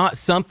is not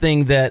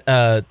something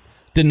that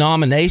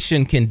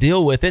denomination can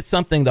deal with. It's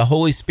something the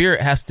Holy Spirit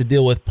has to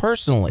deal with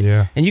personally.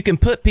 And you can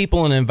put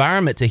people in an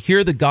environment to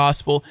hear the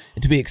gospel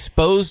and to be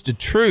exposed to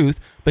truth,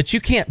 but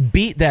you can't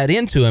beat that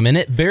into them. And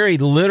it very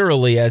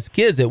literally, as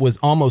kids, it was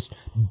almost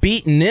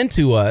beaten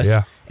into us.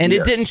 And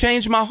it didn't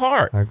change my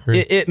heart.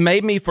 It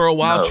made me for a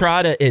while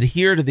try to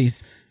adhere to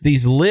these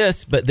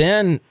lists, but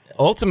then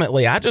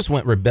ultimately I just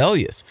went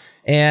rebellious.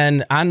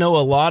 And I know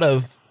a lot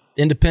of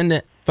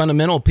independent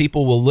fundamental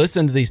people will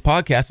listen to these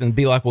podcasts and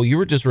be like, well, you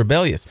were just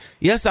rebellious.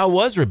 Yes, I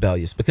was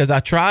rebellious because I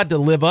tried to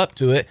live up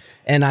to it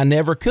and I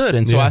never could.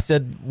 And so I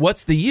said,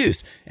 what's the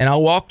use? And I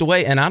walked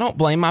away, and I don't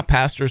blame my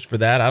pastors for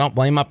that. I don't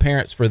blame my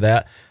parents for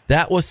that.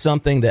 That was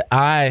something that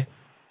I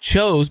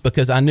chose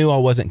because I knew I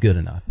wasn't good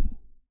enough.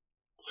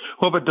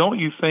 Well, but don't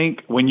you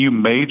think when you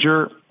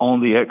major on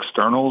the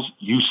externals,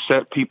 you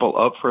set people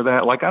up for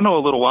that? Like I know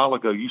a little while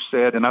ago you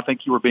said, and I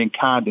think you were being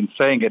kind in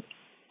saying it,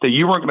 that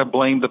you weren't going to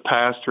blame the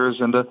pastors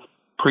and the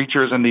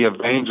preachers and the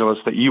evangelists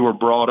that you were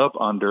brought up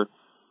under,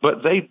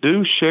 but they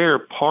do share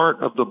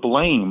part of the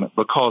blame,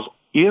 because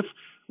if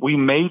we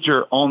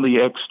major on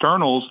the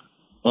externals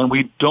and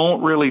we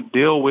don't really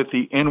deal with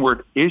the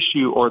inward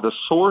issue or the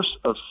source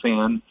of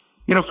sin,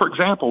 for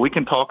example, we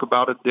can talk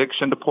about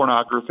addiction to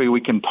pornography, we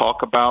can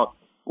talk about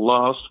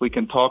lust, we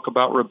can talk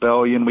about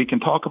rebellion, we can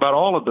talk about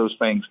all of those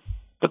things,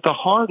 but the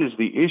heart is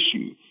the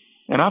issue.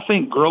 And I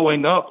think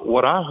growing up,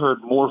 what I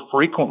heard more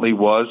frequently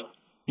was,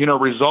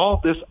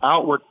 resolve this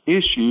outward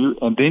issue,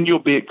 and then you'll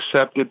be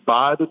accepted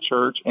by the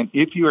church. And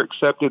if you're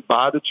accepted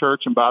by the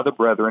church and by the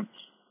brethren,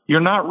 you're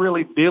not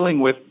really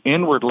dealing with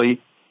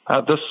inwardly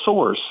the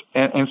source.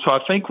 And so I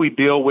think we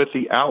deal with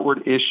the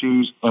outward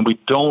issues, and we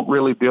don't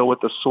really deal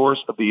with the source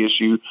of the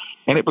issue.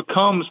 And it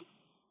becomes,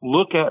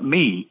 look at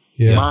me.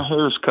 Yeah. My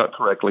hair's cut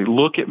correctly.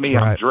 Look at me.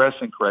 That's right. I'm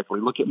dressing correctly.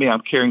 Look at me.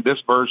 I'm carrying this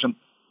version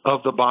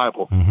of the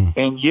Bible.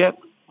 And yet,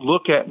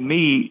 look at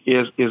me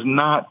is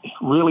not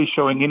really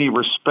showing any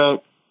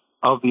respect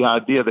of the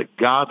idea that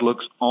God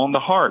looks on the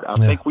heart. I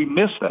think we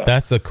miss that.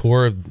 That's the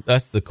core of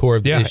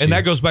the issue. And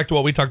that goes back to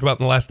what we talked about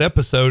in the last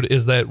episode,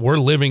 is that we're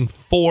living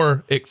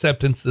for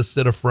acceptance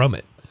instead of from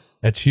it.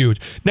 That's huge.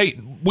 Nate,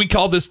 we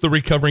call this the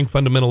Recovering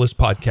Fundamentalist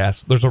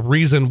Podcast. There's a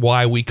reason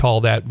why we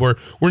call that. We're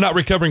not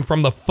recovering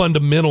from the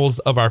fundamentals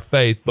of our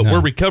faith, but we're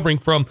recovering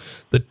from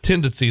the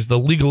tendencies, the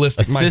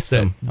legalistic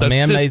system, mindset. a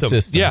man-made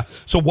system. Yeah.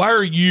 So why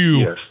are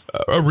you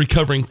a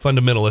recovering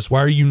fundamentalist?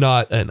 Why are you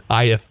not an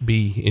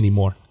IFB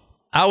anymore?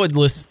 I would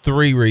list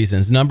 3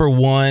 reasons. Number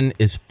 1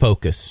 is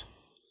focus.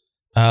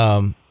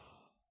 The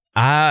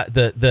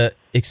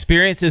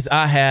experiences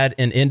I had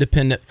in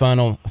independent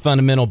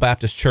fundamental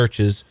Baptist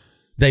churches,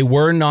 they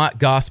were not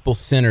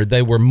gospel-centered.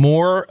 They were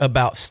more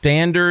about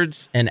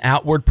standards and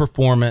outward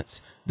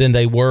performance than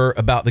they were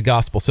about the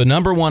gospel. So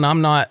number 1,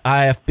 I'm not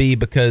IFB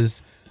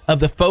because of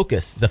the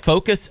focus. The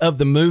focus of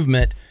the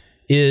movement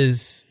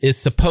is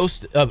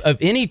supposed to, of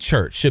any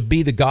church should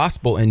be the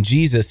gospel and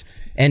Jesus,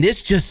 and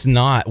it's just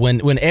not.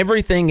 When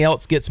everything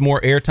else gets more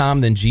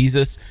airtime than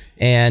Jesus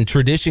and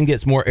tradition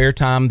gets more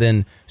airtime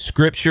than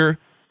Scripture,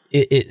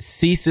 it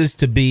ceases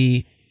to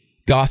be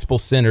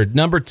gospel-centered.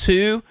 Number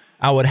 2,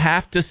 I would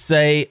have to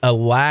say a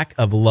lack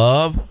of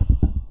love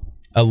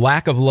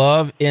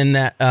in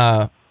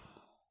that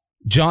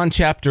John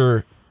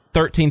chapter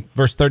 13,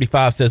 verse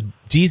 35 says,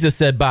 Jesus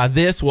said, "By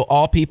this will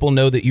all people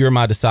know that you're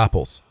my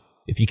disciples,"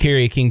 if you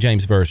carry a King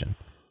James version.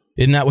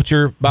 Isn't that what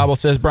your Bible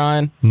says,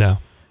 Brian? No,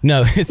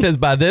 it says,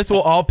 "By this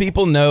will all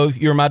people know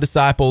you're my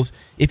disciples,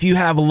 if you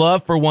have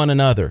love for one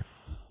another."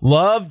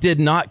 Love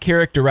did not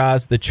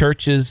characterize the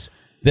churches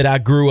that I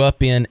grew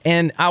up in,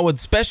 and I would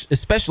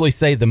especially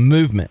say the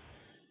movement.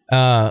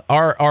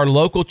 Our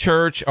local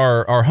church,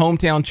 our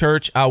hometown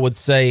church, I would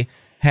say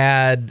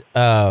had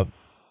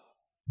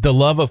the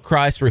love of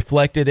Christ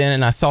reflected in it.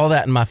 And I saw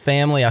that in my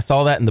family. I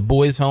saw that in the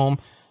boys' home.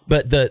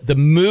 But the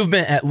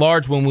movement at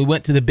large, when we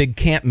went to the big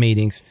camp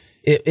meetings,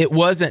 it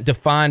wasn't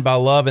defined by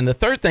love. And the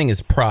third thing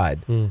is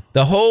pride.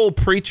 The whole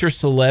preacher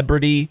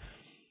celebrity,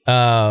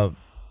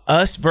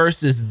 us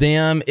versus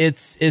them,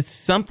 it's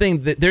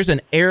something that there's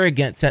an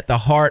arrogance at the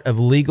heart of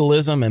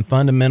legalism and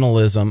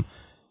fundamentalism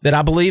that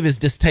I believe is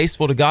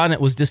distasteful to God, and it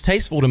was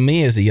distasteful to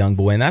me as a young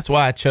boy. And that's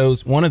why I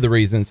chose, one of the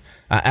reasons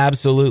I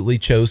absolutely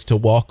chose to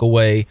walk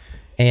away.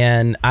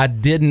 And I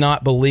did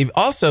not believe.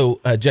 Also,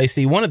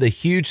 JC, one of the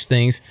huge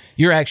things,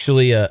 you're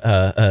actually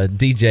a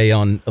DJ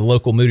on a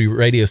local Moody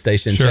radio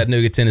station in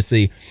Chattanooga,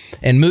 Tennessee.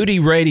 And Moody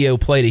Radio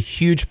played a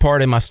huge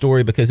part in my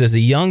story because as a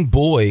young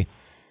boy,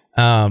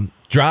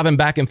 driving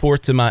back and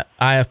forth to my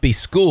IFB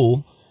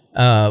school,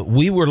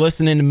 we were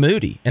listening to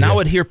Moody. And I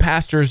would hear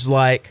pastors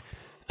like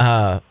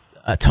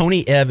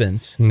Tony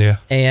Evans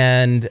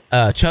and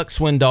Chuck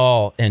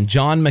Swindoll and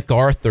John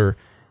MacArthur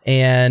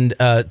and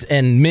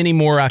many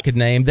more I could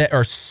name that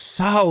are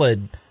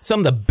solid,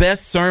 some of the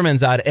best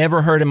sermons I'd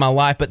ever heard in my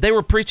life, but they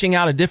were preaching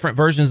out of different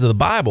versions of the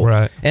Bible.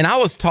 Right. And I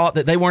was taught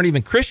that they weren't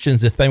even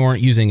Christians if they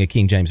weren't using a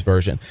King James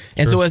version.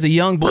 And so as a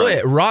young boy,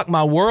 it rocked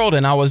my world,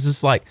 and I was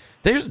just like,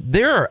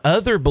 there are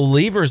other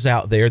believers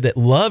out there that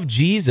love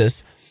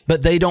Jesus,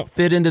 but they don't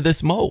fit into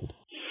this mold.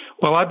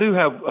 Well, I do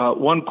have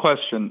one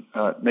question,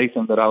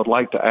 Nathan, that I would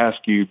like to ask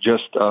you,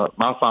 just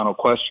my final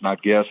question, I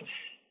guess,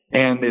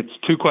 and it's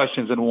 2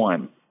 questions in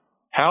one.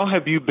 How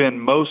have you been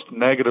most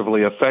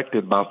negatively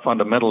affected by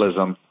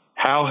fundamentalism?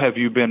 How have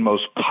you been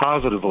most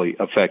positively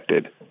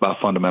affected by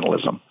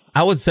fundamentalism?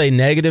 I would say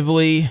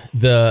negatively,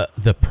 the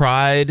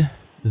pride,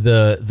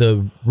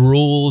 the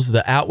rules,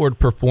 the outward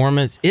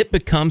performance, it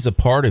becomes a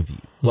part of you.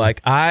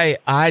 Like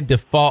I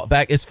default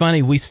back. It's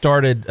funny. We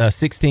started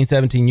 16,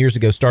 17 years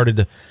ago,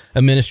 started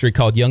a ministry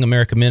called Young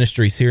America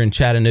Ministries here in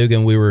Chattanooga.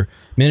 And we were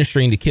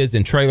ministering to kids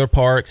in trailer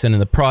parks and in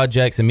the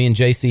projects. And me and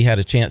JC had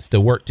a chance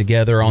to work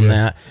together on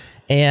that.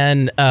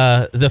 And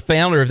the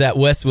founder of that,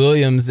 Wes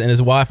Williams, and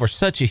his wife were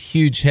such a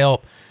huge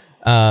help.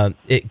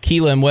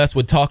 Keela and Wes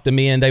would talk to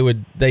me, and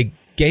they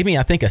gave me,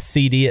 I think, a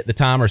CD at the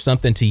time or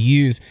something to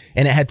use,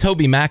 and it had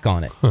Toby Mac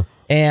on it.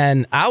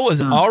 And I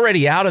was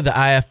already out of the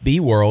IFB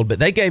world, but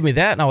they gave me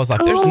that, and I was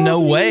like, there's no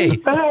way.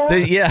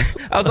 I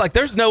was like,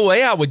 there's no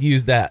way I would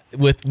use that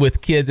with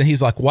kids. And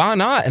he's like, why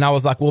not? And I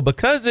was like,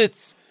 because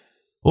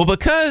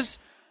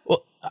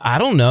I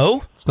don't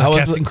know. I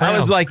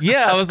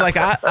was like,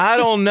 I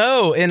don't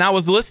know. And I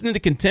was listening to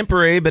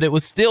contemporary, but it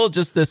was still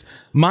just this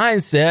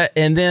mindset.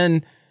 And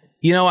then,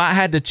 I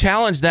had to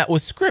challenge that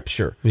with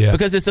Scripture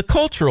because it's a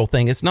cultural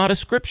thing. It's not a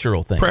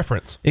scriptural thing.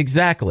 Preference.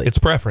 Exactly. It's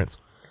preference.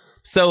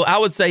 So I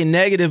would say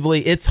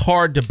negatively, it's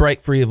hard to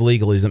break free of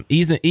legalism.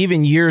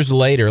 Even years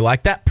later,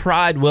 like that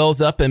pride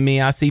wells up in me.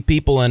 I see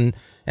people and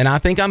I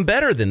think I'm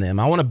better than them.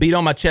 I want to beat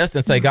on my chest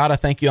and say, God, I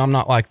thank you, I'm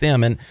not like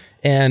them.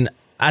 And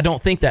I don't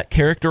think that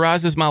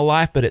characterizes my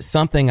life, but it's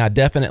something I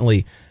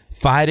definitely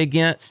fight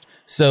against.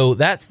 So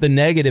that's the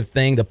negative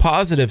thing. The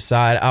positive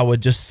side, I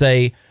would just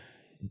say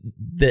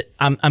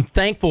I'm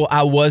thankful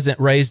I wasn't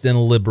raised in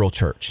a liberal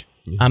church.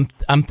 I'm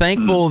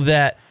thankful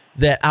that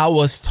I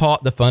was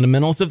taught the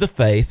fundamentals of the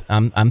faith.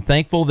 I'm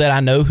thankful that I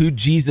know who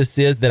Jesus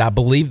is, that I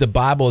believe the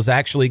Bible is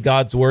actually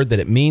God's word, that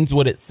it means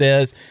what it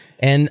says.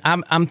 And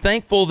I'm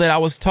thankful that I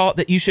was taught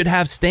that you should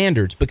have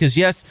standards, because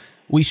yes,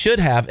 we should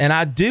have. And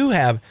I do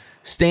have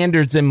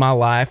standards in my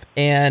life.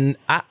 And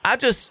I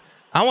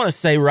want to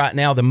say right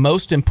now, the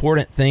most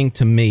important thing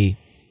to me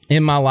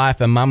in my life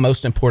and my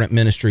most important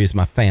ministry is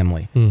my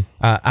family.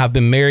 I've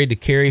been married to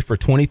Carrie for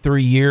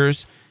 23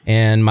 years.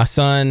 And my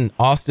son,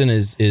 Austin,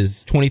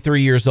 is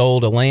 23 years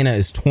old. Elena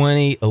is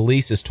 20.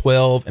 Elise is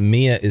 12. And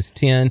Mia is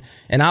 10.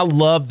 And I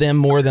love them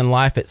more than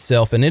life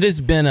itself. And it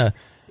has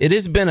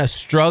been a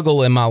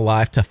struggle in my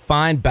life to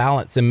find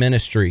balance in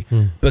ministry,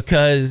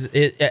 because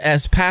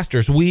as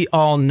pastors, we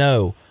all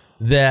know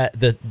that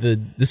the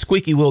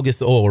squeaky wheel gets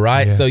the oil,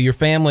 right? Yeah. So your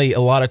family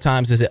a lot of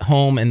times is at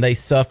home and they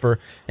suffer.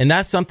 And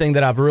that's something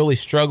that I've really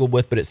struggled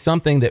with, but it's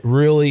something that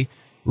really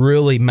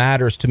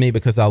matters to me,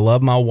 because I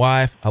love my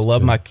wife, I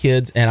love my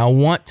kids, and I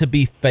want to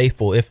be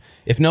faithful. If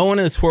no one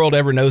in this world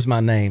ever knows my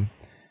name,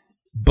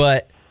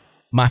 but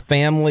my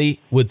family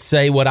would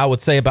say what I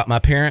would say about my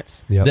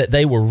parents, that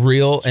they were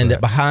real, and that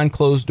behind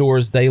closed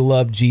doors they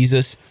love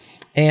Jesus.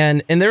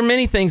 And there are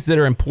many things that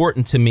are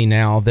important to me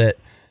now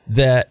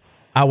that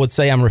I would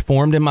say I'm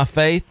reformed in my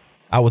faith.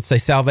 I would say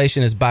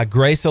salvation is by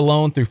grace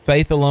alone, through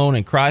faith alone,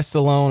 in Christ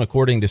alone,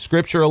 according to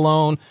Scripture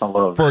alone,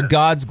 for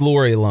God's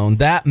glory alone.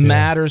 That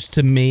matters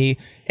to me.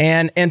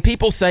 And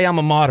people say I'm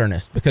a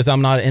modernist because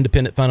I'm not an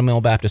independent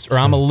fundamental Baptist, or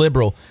I'm a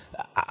liberal.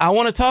 I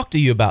want to talk to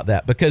you about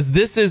that, because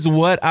this is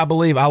what I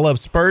believe. I love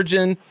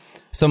Spurgeon.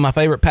 Some of my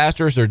favorite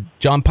pastors are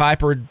John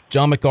Piper,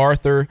 John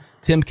MacArthur,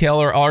 Tim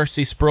Keller,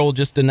 R.C. Sproul,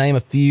 just to name a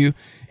few.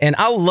 And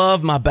I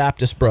love my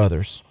Baptist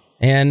brothers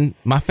and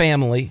my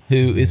family who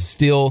is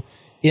still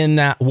in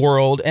that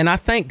world. And I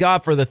thank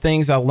God for the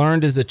things I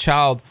learned as a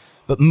child,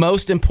 but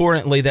most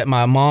importantly, that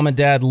my mom and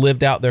dad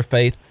lived out their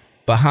faith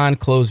behind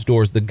closed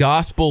doors. The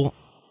gospel,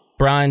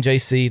 Brian,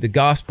 JC, the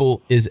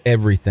gospel is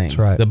everything. That's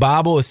right. The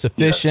Bible is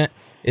sufficient.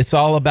 It's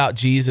all about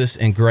Jesus,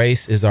 and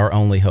grace is our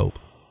only hope.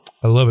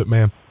 I love it,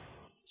 man.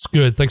 It's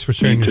good. Thanks for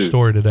sharing your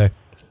story today.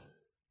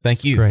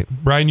 Thank you. Great.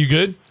 Brian, you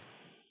good?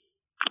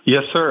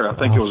 Yes, sir. I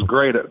think it was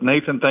great.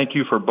 Nathan, thank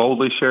you for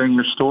boldly sharing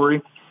your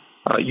story.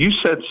 You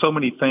said so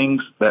many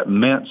things that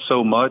meant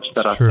so much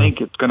that I think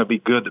it's going to be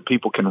good that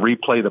people can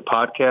replay the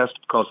podcast,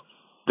 because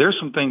there's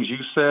some things you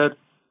said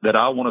that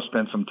I want to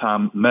spend some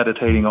time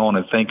meditating on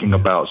and thinking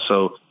about.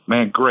 So,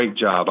 man, great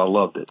job. I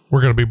loved it.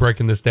 We're going to be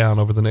breaking this down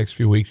over the next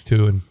few weeks,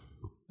 too, and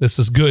this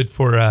is good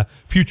for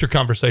future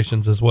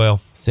conversations as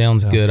well.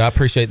 Sounds good. I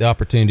appreciate the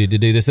opportunity to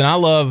do this. And I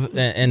love,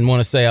 and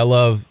want to say I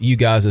love you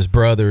guys as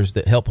brothers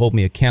that help hold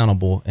me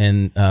accountable.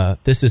 And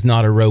this is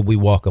not a road we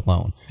walk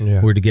alone. Yeah.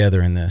 We're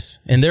together in this.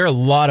 And there are a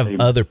lot of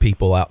other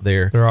people out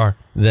there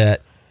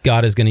that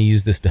God is going to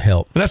use this to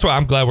help. And that's why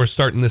I'm glad we're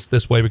starting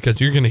this way, because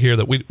you're going to hear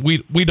that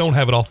we don't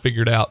have it all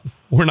figured out.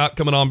 We're not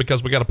coming on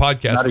because we got a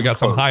podcast. We got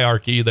some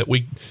hierarchy that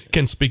we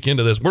can speak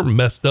into this. We're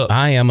messed up.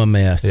 I am a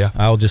mess. Yeah.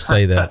 I'll just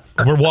say that.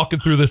 We're walking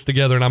through this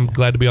together, and I'm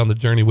glad to be on the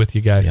journey with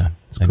you guys. Yeah.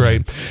 It's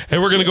great. Hey,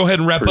 we're going to go ahead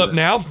and wrap up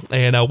now.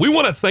 And we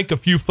want to thank a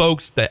few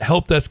folks that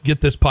helped us get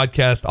this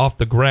podcast off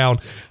the ground.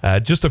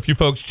 Just a few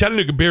folks.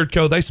 Chattanooga Beard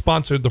Co., they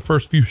sponsored the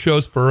first few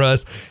shows for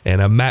us.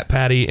 And Matt,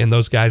 Patty, and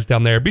those guys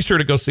down there. Be sure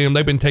to go see them.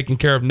 They've been taking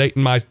care of Nate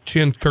and my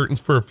chin curtains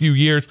for a few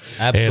years.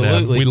 Absolutely.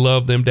 And we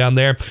love them down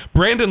there.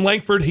 Brandon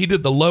Langford, he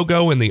did the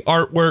logo and the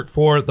artwork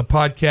for the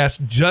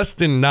podcast.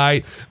 Justin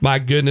Knight, my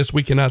goodness,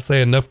 we cannot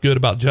say enough good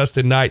about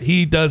Justin Knight.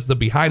 He does the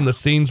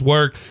behind-the-scenes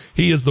work.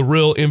 He is the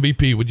real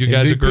MVP. Would you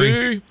guys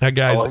agree? That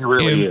guy's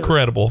really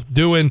incredible.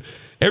 Doing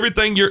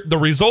everything. The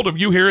result of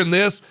you hearing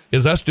this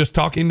is us just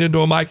talking into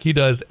a mic. He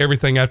does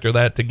everything after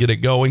that to get it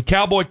going.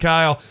 Cowboy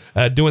Kyle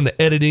doing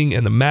the editing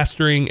and the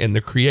mastering and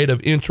the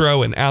creative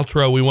intro and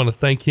outro. We want to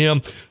thank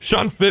him.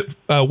 Sean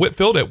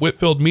Whitfield at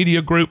Whitfield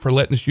Media Group for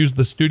letting us use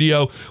the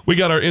studio. We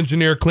got our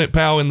engineer Clint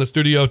Powell in the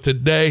studio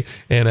today,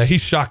 and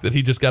he's shocked that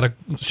he just got a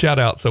shout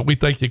out. So we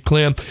thank you,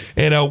 Clint.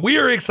 And we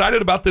are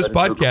excited about this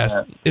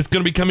podcast. It's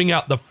going to be coming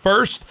out the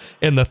first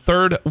and the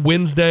third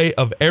Wednesday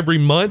of every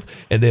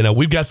month. And then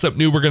we've got something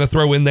new we're going to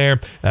throw in there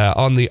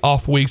on the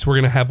off weeks. We're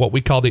going to have what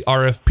we call the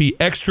RFP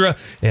Extra,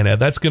 and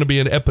that's going to be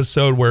an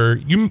episode where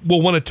you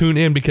will want to tune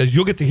in, because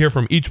you'll get to hear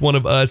from each one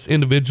of us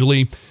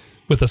individually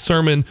with a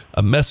sermon,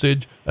 a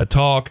message, a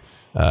talk,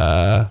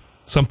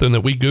 something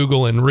that we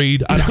Google and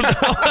read. I don't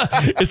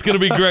know. It's going to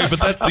be great, but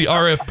that's the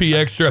RFP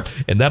Extra,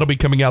 and that'll be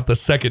coming out the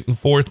 2nd and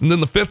 4th. And then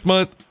the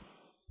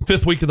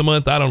 5th week of the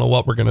month, I don't know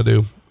what we're going to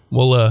do.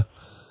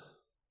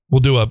 We'll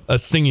do a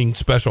singing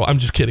special. I'm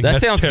just kidding. That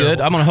sounds terrible.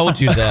 Good. I'm going to hold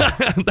you to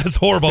that. That's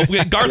horrible.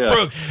 Garth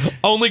Brooks.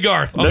 Only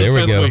Garth. There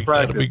we go.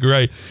 That'll be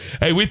great.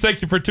 Hey, we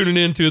thank you for tuning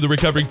in to the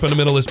Recovering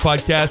Fundamentalist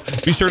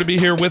podcast. Be sure to be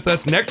here with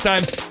us next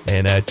time,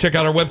 and check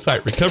out our website,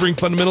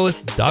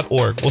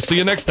 recoveringfundamentalist.org. We'll see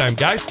you next time,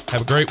 guys.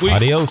 Have a great week.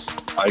 Adios.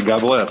 All right,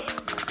 God bless.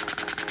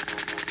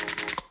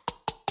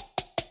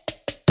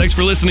 Thanks Thanks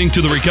for listening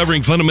to the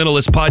Recovering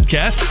Fundamentalist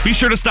podcast. Be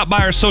sure to stop by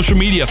our social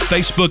media,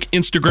 Facebook,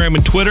 Instagram,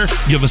 and Twitter.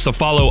 Give us a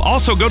follow.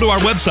 Also, go to our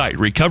website,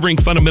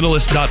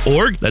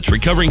 recoveringfundamentalist.org. That's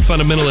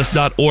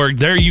recoveringfundamentalist.org.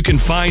 There you can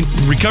find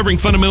Recovering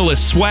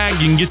Fundamentalist swag.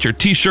 You can get your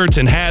t-shirts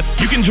and hats.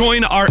 You can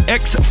join our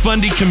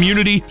ex-Fundy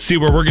community, see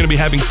where we're going to be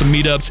having some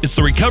meetups. It's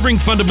the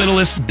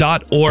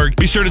recoveringfundamentalist.org.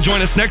 Be sure to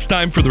join us next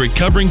time for the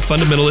Recovering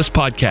Fundamentalist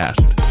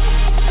podcast.